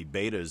the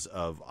betas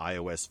of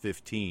iOS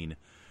 15,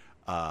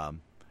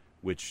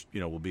 which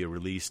will be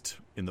released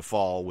in the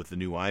fall with the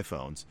new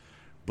iPhones.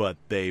 But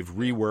they've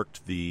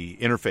reworked the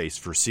interface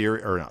for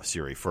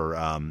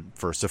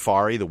for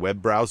Safari, the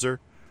web browser.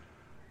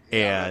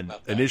 And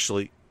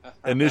initially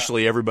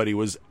everybody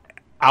was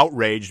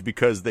outraged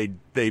because they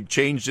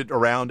changed it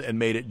around and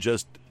made it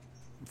just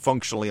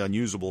functionally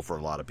unusable for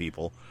a lot of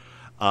people.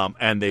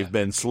 And they've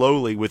been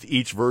slowly, with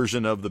each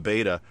version of the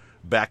beta,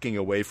 backing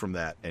away from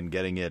that and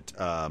getting it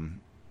a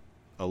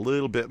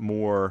little bit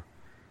more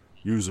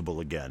usable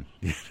again.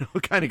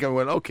 Kind of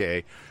going,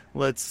 okay,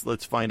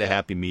 let's find a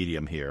happy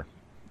medium here.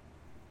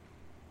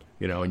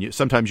 And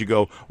sometimes you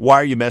go, why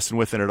are you messing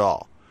with it at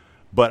all?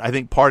 But I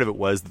think part of it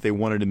was that they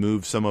wanted to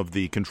move some of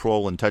the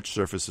control and touch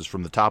surfaces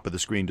from the top of the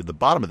screen to the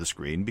bottom of the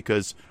screen,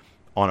 because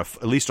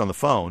at least on the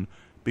phone,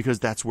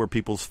 because that's where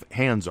people's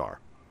hands are.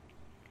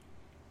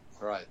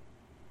 Right.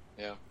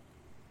 Yeah.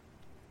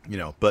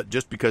 But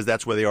just because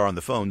that's where they are on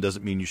the phone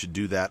doesn't mean you should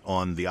do that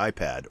on the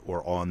iPad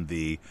or on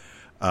the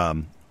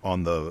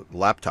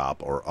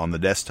laptop or on the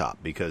desktop,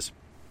 because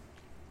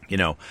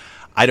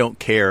I don't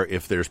care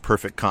if there's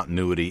perfect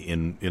continuity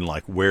in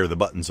like where the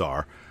buttons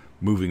are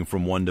moving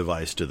from one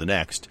device to the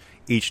next.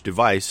 Each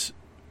device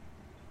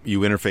you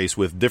interface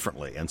with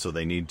differently, and so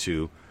they need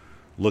to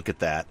look at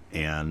that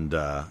and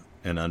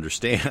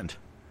understand.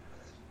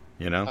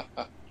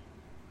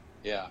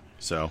 Yeah.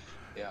 So,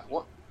 Yeah.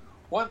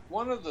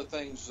 One of the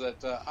things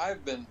that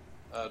I've been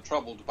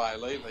troubled by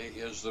lately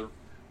is the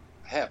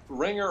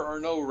ringer or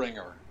no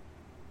ringer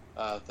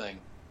thing,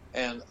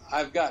 and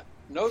I've got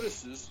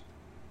notices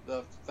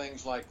the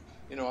things like,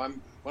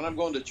 when I'm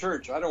going to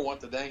church, I don't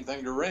want the dang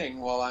thing to ring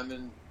while I'm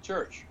in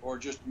church, or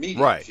just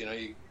meetings,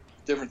 right.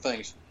 Different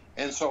things.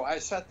 And so I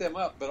set them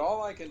up, but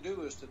all I can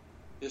do is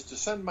to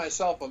send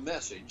myself a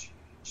message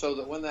so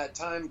that when that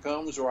time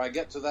comes or I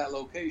get to that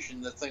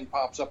location, the thing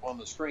pops up on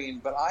the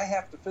screen, but I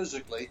have to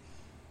physically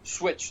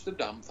switch the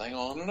dumb thing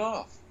on and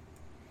off.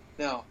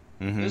 Now,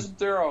 isn't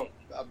there a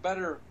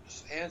better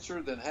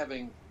answer than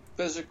having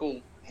physical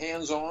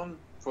hands-on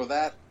for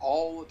that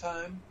all the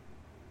time?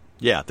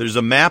 Yeah, there's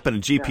a map and a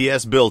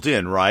GPS built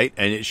in, right?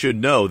 And it should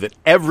know that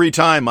every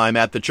time I'm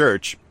at the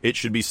church, it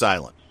should be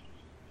silent.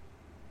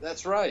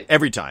 That's right.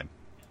 Every time.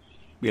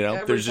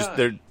 Every there's time. just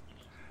there.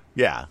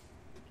 Yeah.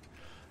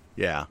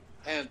 Yeah.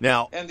 And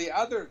now the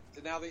other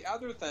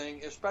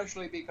thing,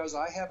 especially because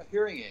I have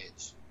hearing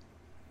aids,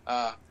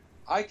 as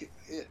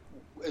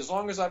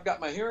long as I've got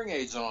my hearing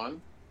aids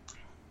on,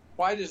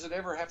 why does it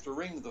ever have to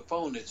ring the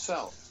phone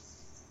itself?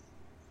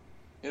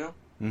 Well,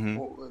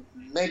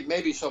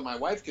 maybe so my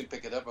wife can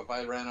pick it up if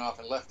I ran off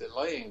and left it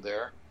laying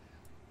there.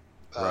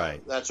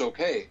 Right. That's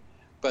okay.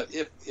 But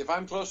if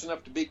I'm close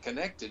enough to be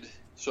connected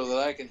so that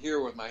I can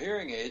hear with my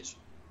hearing aids,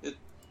 it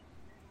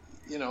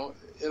ought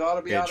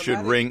to be automatic. It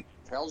should ring.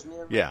 Tells me.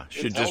 Yeah,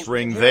 should just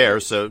ring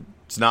there, so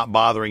it's not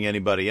bothering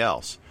anybody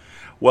else.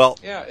 Well,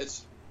 yeah,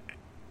 it's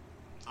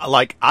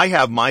like I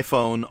have my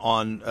phone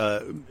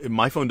on.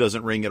 My phone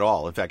doesn't ring at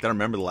all. In fact, I don't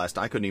remember the last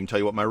time. I couldn't even tell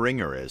you what my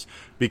ringer is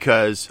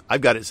because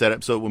I've got it set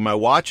up so when my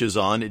watch is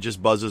on, it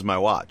just buzzes my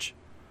watch.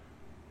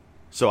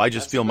 So I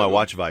just feel my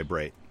watch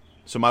vibrate.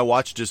 So my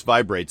watch just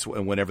vibrates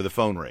whenever the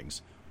phone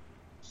rings.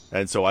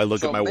 And so I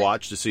look at my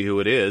watch to see who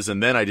it is,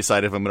 and then I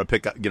decide if I'm going to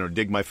pick up,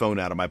 dig my phone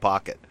out of my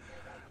pocket.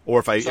 Or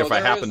if I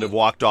happen to have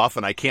walked off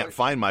and I can't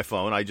find my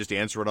phone, I just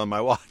answer it on my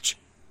watch.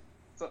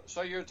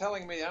 So you're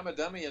telling me I'm a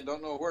dummy and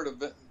don't know where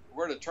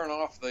to turn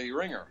off the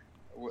ringer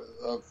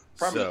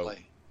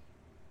permanently?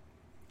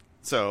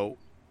 So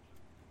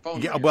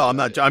yeah, well, I'm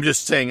not. I'm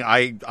just saying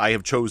I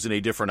have chosen a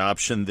different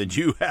option than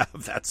you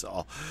have. That's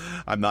all.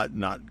 I'm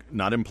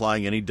not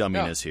implying any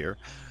dumminess here.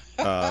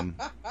 No,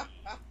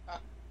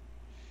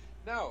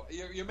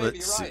 you may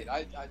be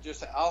right.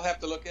 I'll have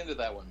to look into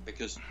that one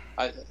because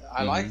I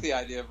like the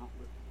idea of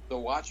the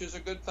watch is a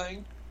good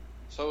thing.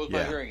 So is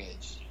my hearing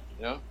aids.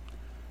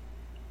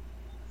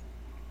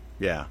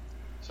 Yeah.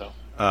 So.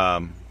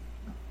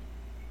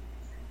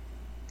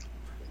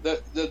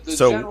 The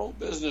general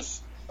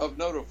business of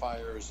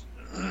notifiers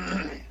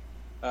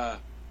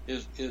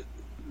it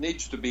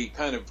needs to be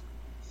kind of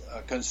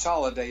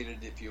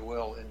consolidated, if you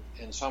will,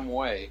 in some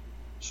way,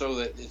 so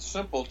that it's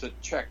simple to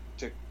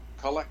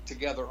collect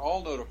together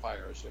all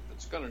notifiers. If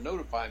it's going to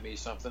notify me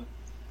something,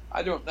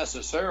 I don't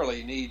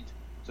necessarily need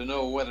to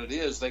know what it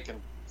is. They can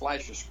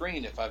flash a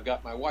screen if I've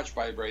got my watch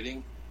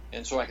vibrating,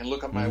 and so I can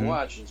look at my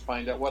watch and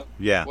find out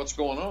what's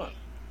going on.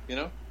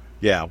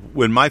 Yeah,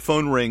 when my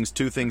phone rings,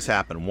 two things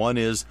happen. One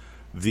is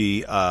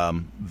the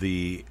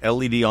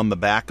LED on the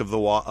back of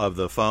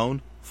the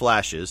phone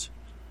flashes,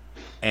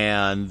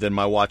 and then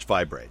my watch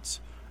vibrates.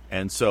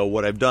 And so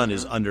what I've done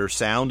is under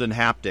sound and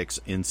haptics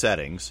in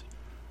settings,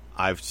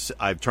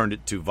 I've turned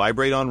it to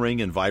vibrate on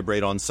ring and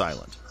vibrate on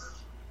silent.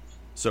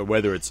 So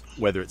whether it's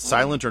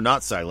silent or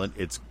not silent,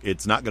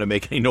 it's not going to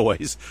make any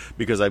noise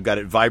because I've got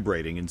it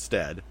vibrating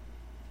instead.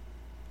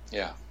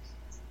 Yeah.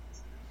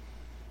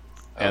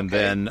 And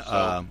then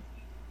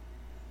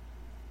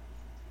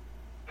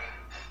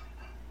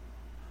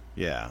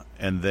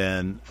and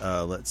then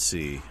let's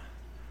see.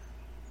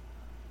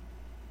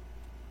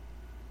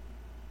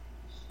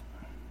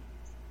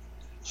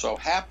 So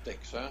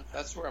haptics, huh?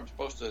 That's where I'm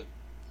supposed to.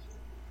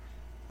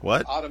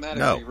 What?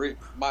 Automatically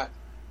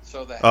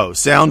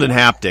sound and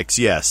haptics,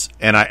 yes.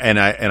 And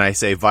I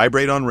say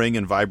vibrate on ring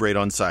and vibrate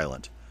on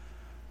silent.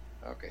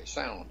 Okay,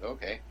 sound.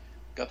 Okay,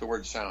 got the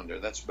word sound there.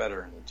 That's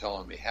better than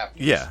telling me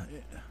haptics.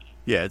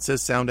 Yeah. It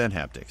says sound and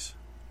haptics.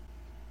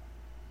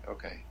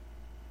 Okay.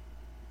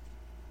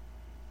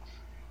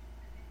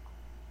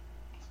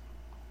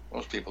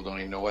 Most people don't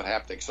even know what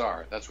haptics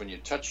are. That's when you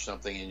touch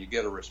something and you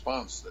get a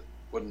response that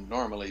wouldn't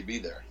normally be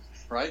there,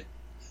 right?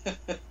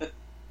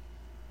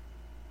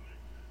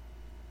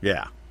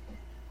 Yeah.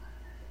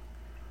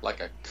 Like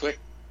a click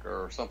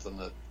or something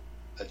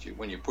that you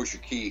when you push a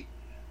key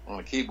on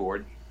a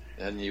keyboard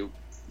and you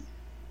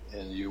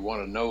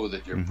want to know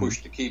that you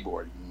pushed the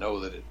keyboard and know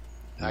that it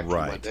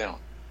actually went down.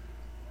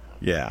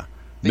 Yeah.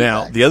 Feedback.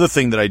 Now the other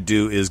thing that I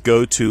do is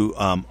go to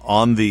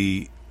on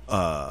the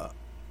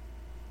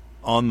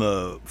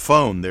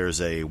phone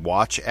there's a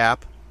watch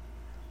app.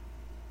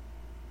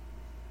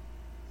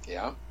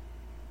 Yeah.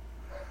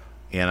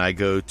 And I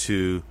go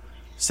to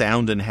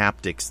sound and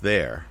haptics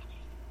there.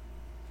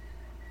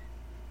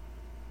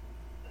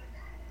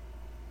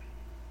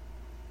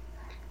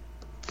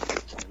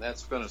 And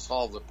that's going to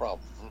solve the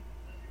problem.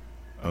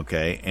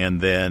 Okay, and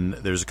then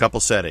there's a couple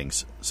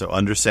settings. So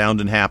under sound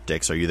and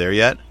haptics, are you there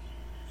yet?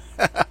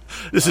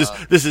 This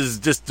is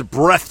just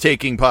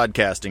breathtaking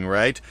podcasting,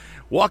 right?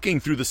 Walking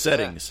through the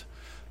settings.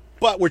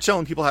 But we're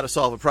telling people how to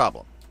solve a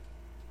problem.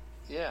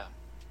 Yeah.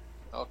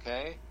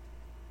 Okay.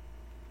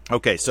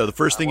 Okay, so the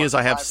first thing is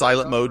I have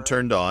silent mode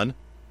turned on.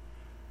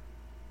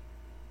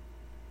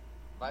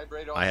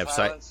 Vibrate on I have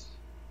silence.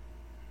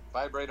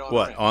 Vibrate on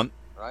what? ring, On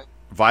right?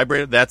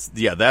 vibrate,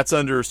 that's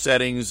under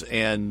settings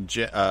and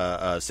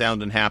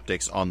sound and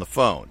haptics on the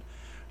phone.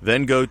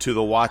 Then go to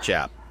the watch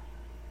app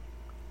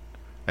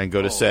and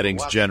go to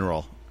settings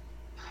general.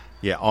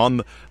 Yeah,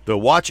 on the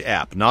watch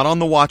app, not on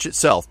the watch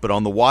itself, but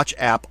on the watch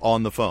app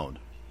on the phone.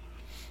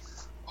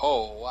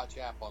 Oh, watch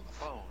app on the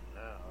phone.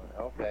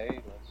 Okay,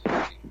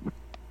 let's see.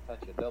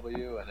 Touch a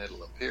W and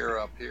it'll appear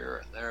up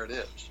here, and there it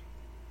is.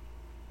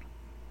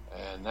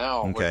 And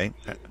now, okay,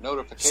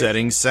 notifications.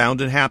 Settings, sound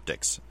and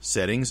haptics.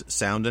 Settings,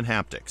 sound and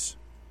haptics.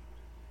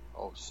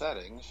 Oh,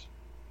 settings.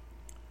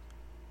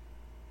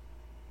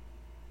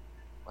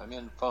 I'm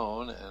in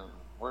phone, and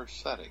where's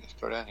settings?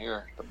 Go down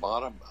here at the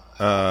bottom.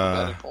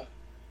 Alphabetical.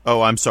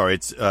 Oh, I'm sorry.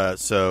 It's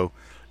so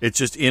it's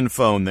just in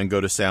phone, then go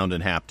to sound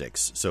and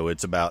haptics. So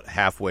it's about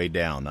halfway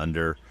down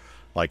under,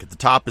 like at the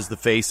top is the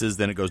faces,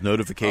 then it goes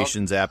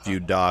notifications, app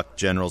view, dock,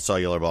 general,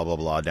 cellular, blah blah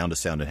blah, down to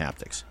sound and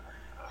haptics.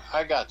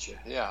 I got you.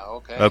 Yeah.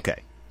 Okay.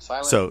 Okay.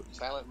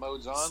 Silent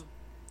mode's on.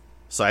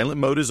 Silent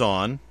mode is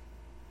on.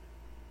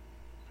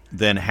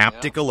 Then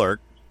haptic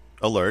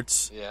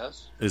alerts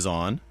is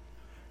on.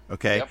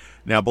 Okay. Yep.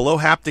 Now below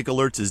haptic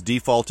alerts is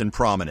default and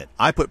prominent.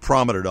 I put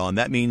prominent on.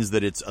 That means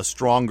that it's a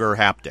stronger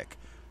haptic,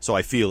 so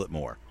I feel it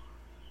more.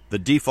 The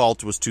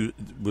default was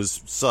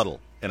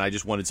subtle, and I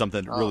just wanted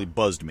something that really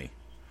buzzed me,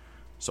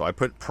 so I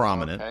put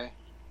prominent.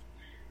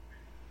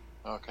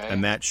 Okay.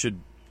 And that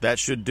should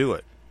do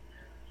it.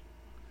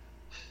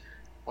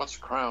 What's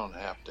crown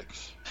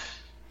haptics?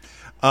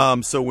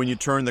 So when you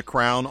turn the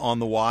crown on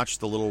the watch,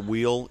 the little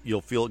wheel,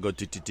 you'll feel it go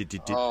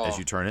as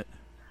you turn it.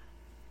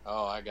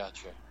 Oh, I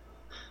got you.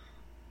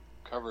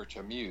 Cover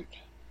to mute.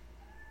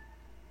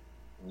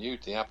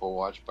 Mute the Apple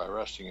Watch by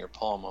resting your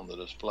palm on the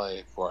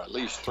display for at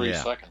least 3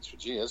 seconds.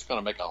 Gee, it's going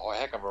to make a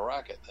heck of a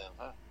racket then,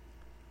 huh?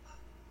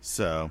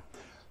 So,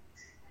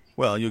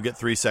 well, you'll get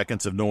 3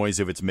 seconds of noise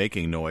if it's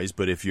making noise,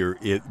 but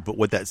but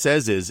what that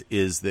says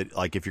is that,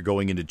 like, if you're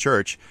going into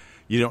church,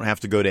 you don't have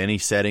to go to any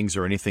settings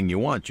or anything you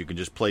want. You can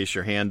just place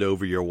your hand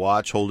over your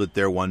watch, hold it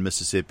there, 1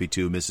 Mississippi,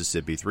 2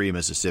 Mississippi, 3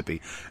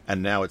 Mississippi,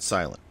 and now it's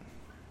silent.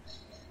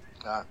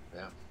 Yeah.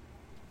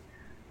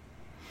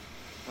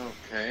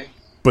 Okay.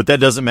 But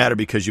that doesn't matter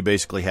because you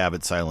basically have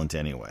it silent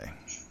anyway.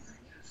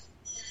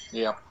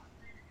 Yep.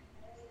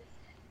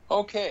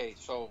 Okay,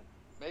 so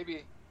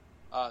maybe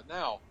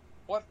now,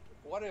 what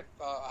if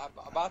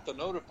about the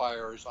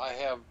notifiers? I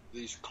have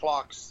these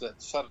clocks that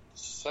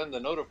send the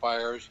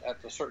notifiers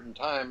at the certain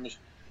times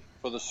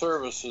for the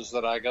services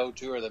that I go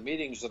to or the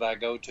meetings that I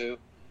go to.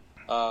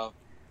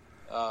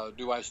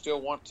 Do I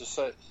still want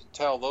to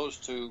tell those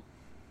to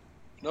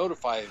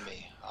notify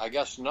me? I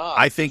guess not.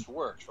 I think this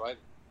works, right?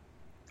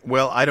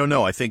 Well, I don't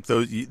know. I think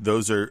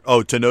those are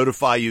to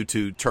notify you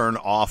to turn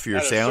off your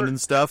sound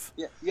and stuff.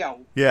 Yeah.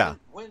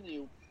 When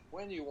you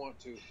want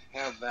to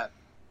have that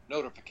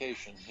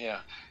notification,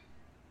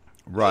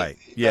 right.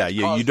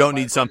 You don't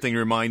need something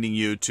reminding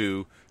you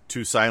to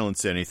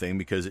silence anything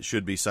because it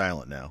should be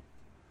silent now.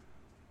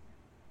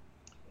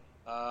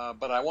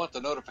 But I want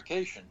the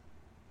notification,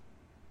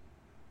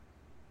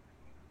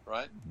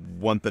 right?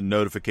 Want the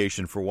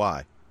notification for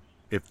why?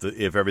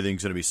 If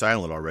everything's going to be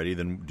silent already,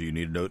 then do you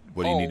need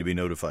what do you need to be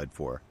notified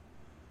for?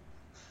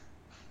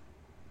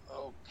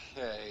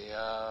 Okay.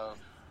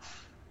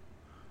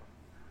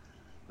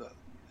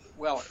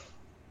 Well,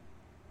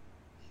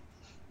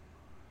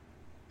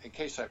 in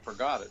case I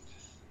forgot it,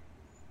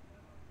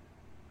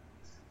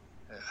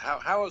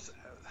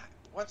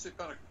 what's it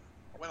going to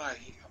when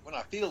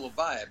I feel the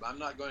vibe? I'm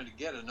not going to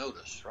get a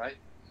notice, right?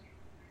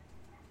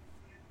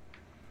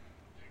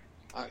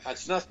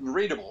 It's nothing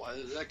readable.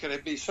 There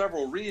could be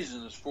several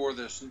reasons for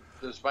this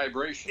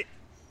vibration.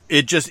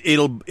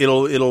 It'll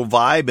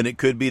vibe, and it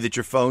could be that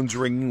your phone's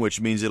ringing, which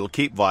means it'll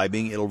keep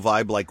vibing. It'll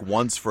vibe like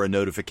once for a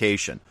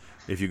notification,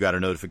 if you got a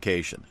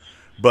notification.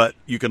 But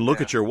you can look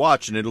at your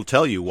watch, and it'll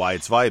tell you why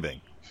it's vibing.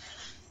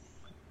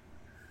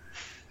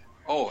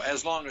 Oh,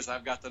 as long as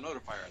I've got the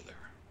notifier there.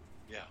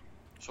 Yeah.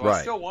 So right.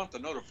 I still want the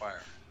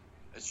notifier.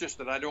 It's just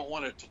that I don't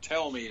want it to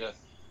tell me to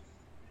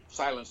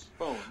silence the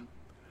phone.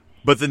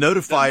 But the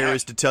notifier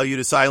is to tell you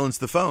to silence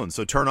the phone,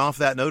 so turn off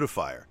that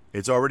notifier.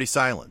 It's already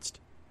silenced.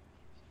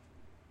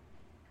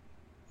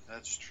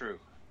 That's true.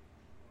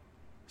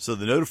 So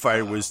the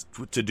notifier was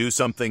to do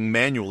something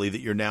manually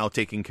that you're now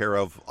taking care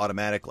of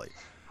automatically.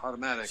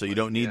 So you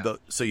don't need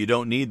those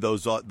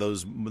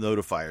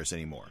notifiers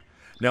anymore.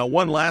 Now,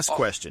 one last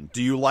question: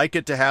 do you like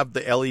it to have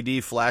the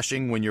LED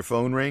flashing when your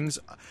phone rings?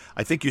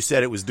 I think you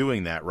said it was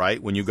doing that, right?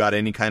 When you got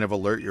any kind of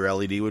alert, your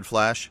LED would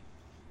flash.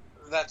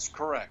 That's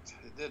correct.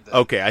 It did that.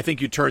 Okay, I think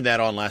you turned that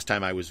on last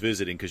time I was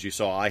visiting because you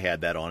saw I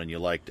had that on and you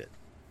liked it.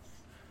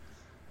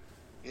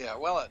 Yeah,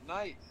 well, at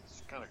night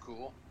it's kind of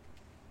cool.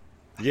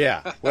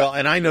 Yeah. Well,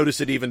 and I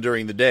notice it even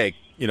during the day.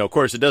 Of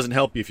course, it doesn't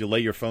help you if you lay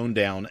your phone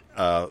down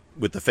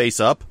with the face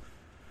up,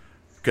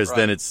 because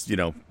then it's,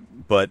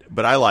 but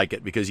I like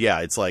it because,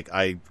 it's like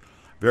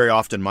very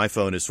often my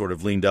phone is sort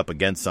of leaned up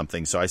against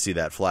something, so I see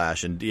that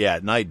flash. And,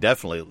 at night,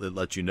 definitely it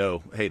lets you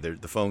know, hey,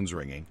 the phone's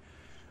ringing.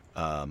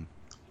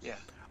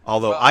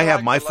 Although I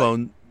have my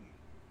phone.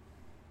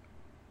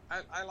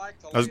 I like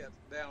to lay it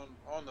down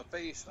on the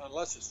face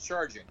unless it's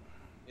charging.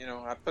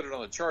 I put it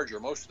on the charger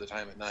most of the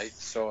time at night.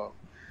 So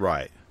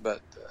right.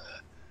 But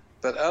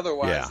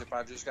otherwise, if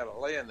I've just got it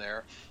laying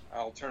there,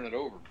 I'll turn it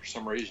over for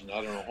some reason.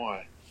 I don't know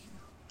why.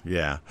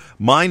 Yeah,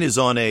 mine is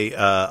on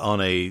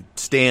a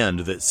stand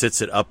that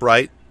sits it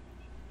upright,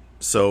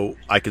 so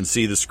I can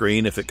see the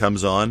screen if it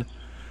comes on.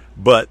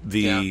 But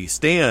the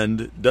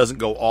stand doesn't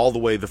go all the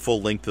way the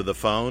full length of the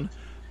phone,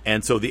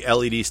 and so the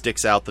LED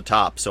sticks out the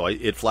top, so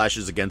it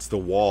flashes against the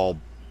wall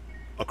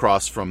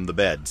across from the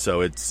bed.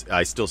 So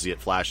I still see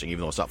it flashing,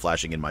 even though it's not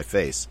flashing in my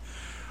face.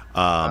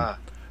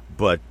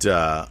 But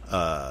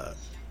I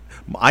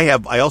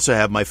also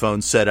have my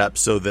phone set up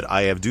so that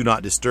I have Do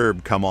Not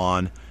Disturb come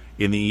on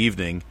in the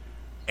evening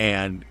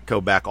and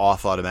go back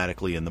off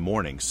automatically in the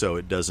morning, so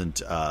it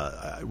doesn't.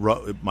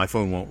 My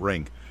phone won't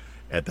ring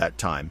at that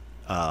time.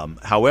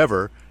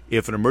 However,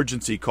 if an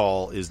emergency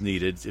call is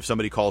needed, if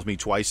somebody calls me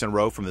twice in a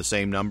row from the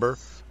same number,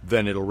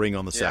 then it'll ring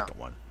on the second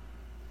one.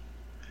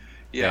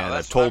 Yeah, and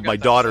I've told my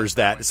daughters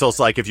that. So it's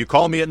like, if you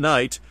call me at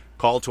night,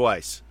 call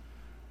twice.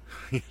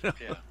 Yeah.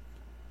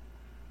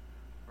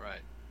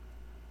 Right.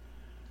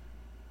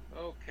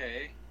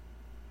 Okay.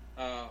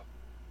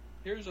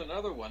 Here's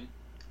another one.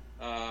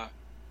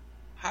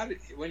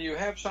 When you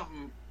have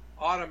something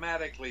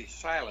automatically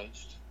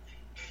silenced,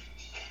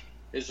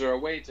 is there a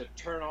way to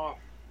turn off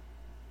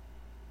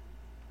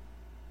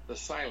the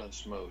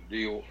silence mode?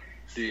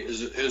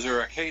 Is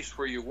there a case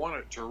where you want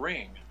it to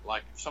ring,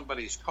 like if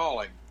somebody's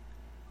calling?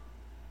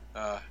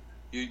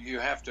 You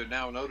have to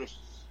now notice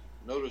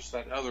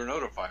that other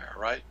notifier,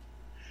 right?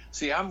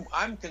 See,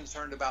 I'm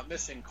concerned about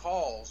missing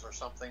calls or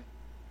something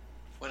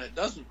when it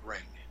doesn't ring.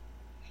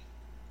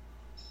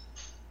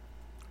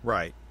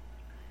 Right.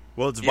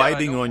 Well, it's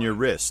vibing on your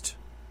wrist.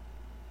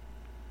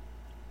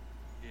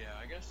 Yeah,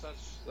 I guess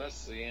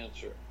that's the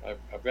answer.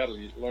 I've got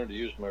to learn to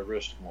use my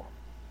wrist more.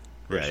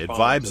 Yeah, it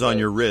vibes on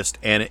your wrist,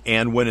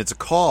 and when it's a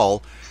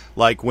call,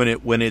 like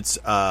when it's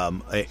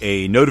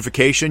a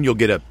notification, you'll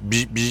get a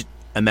beep beep,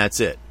 and that's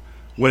it.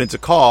 When it's a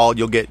call,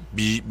 you'll get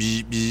beep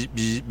beep beep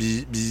beep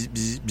beep beep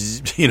beep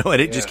beep,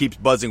 and it just keeps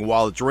buzzing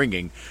while it's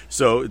ringing.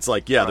 So it's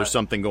like, there's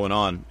something going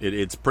on.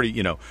 It's pretty,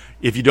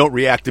 if you don't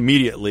react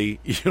immediately,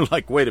 you're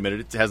like, wait a minute,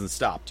 it hasn't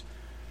stopped.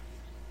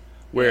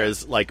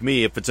 Whereas, like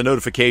me, if it's a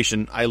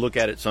notification, I look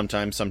at it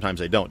sometimes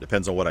I don't.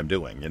 Depends on what I'm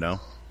doing,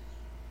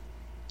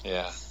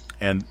 Yeah.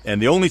 And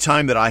the only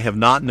time that I have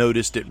not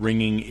noticed it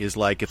ringing is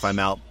like if I'm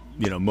out,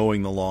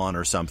 mowing the lawn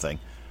or something,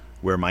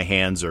 where my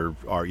hands are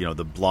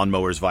the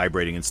lawnmower's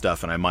vibrating and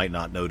stuff, and I might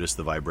not notice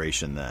the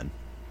vibration then.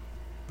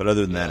 But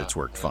other than that, it's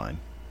worked fine.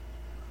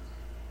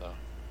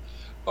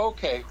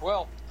 Okay,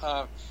 well,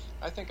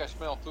 I think I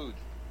smell food.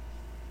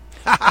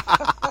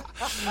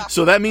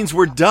 So that means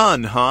we're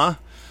done, huh?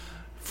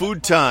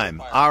 Food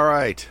time. All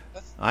right.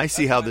 I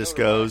see how this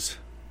goes.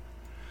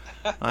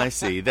 I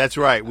see. That's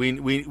right.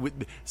 We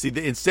see.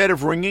 Instead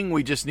of ringing,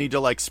 we just need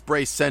to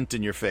spray scent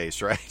in your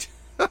face, right?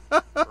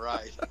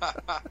 Right.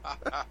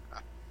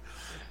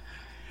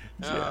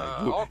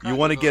 You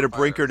want to get a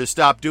Brinker to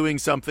stop doing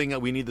something?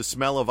 We need the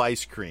smell of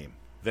ice cream.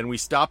 Then we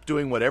stop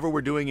doing whatever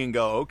we're doing and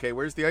go, okay,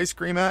 where's the ice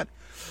cream at?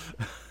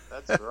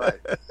 That's right.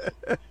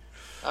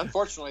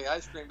 Unfortunately,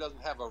 ice cream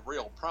doesn't have a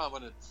real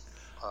prominent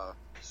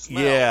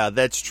smell. Yeah,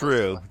 that's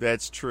true.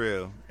 That's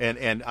true.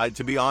 And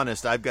to be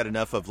honest, I've got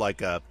enough of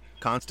a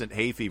constant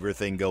hay fever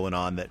thing going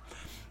on that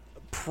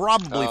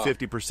probably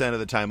 50% of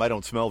the time I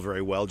don't smell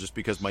very well, just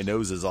because my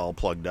nose is all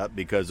plugged up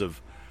because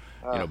of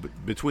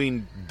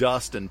between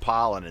dust and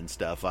pollen and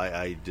stuff.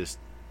 I just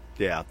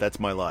that's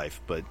my life.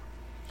 But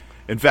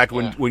in fact,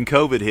 when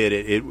COVID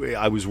hit,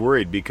 I was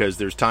worried because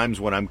there's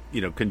times when I'm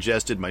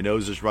congested, my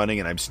nose is running,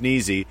 and I'm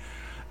sneezy.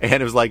 And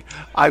it was like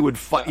I would,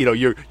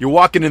 you're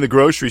walking in the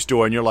grocery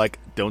store and you're like,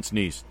 don't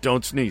sneeze,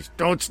 don't sneeze,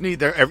 don't sneeze.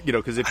 There,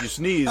 because if you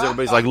sneeze,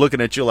 everybody's looking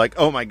at you like,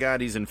 oh my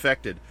God, he's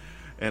infected.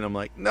 And I'm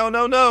like,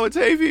 no, it's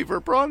hay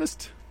fever,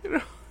 honest.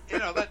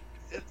 That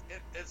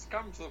it's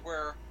come to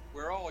where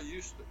we're all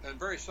used to and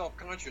very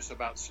self-conscious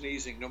about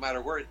sneezing, no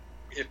matter where,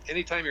 if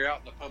anytime you're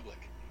out in the public,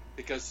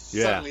 because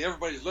suddenly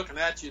everybody's looking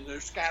at you and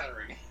they're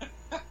scattering.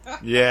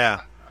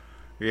 Yeah.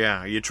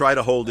 You try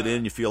to hold it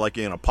in, you feel like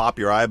you're gonna pop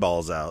your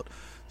eyeballs out.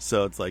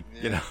 So it's like,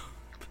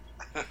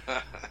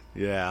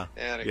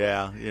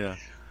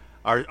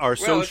 Our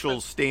social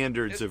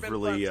standards have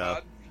really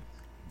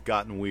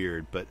gotten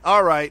weird. But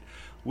all right,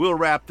 we'll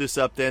wrap this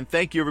up then.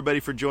 Thank you, everybody,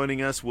 for joining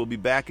us. We'll be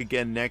back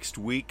again next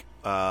week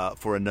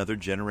for another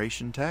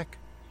Generation Tech.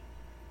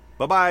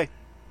 Bye-bye.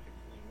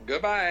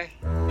 Goodbye.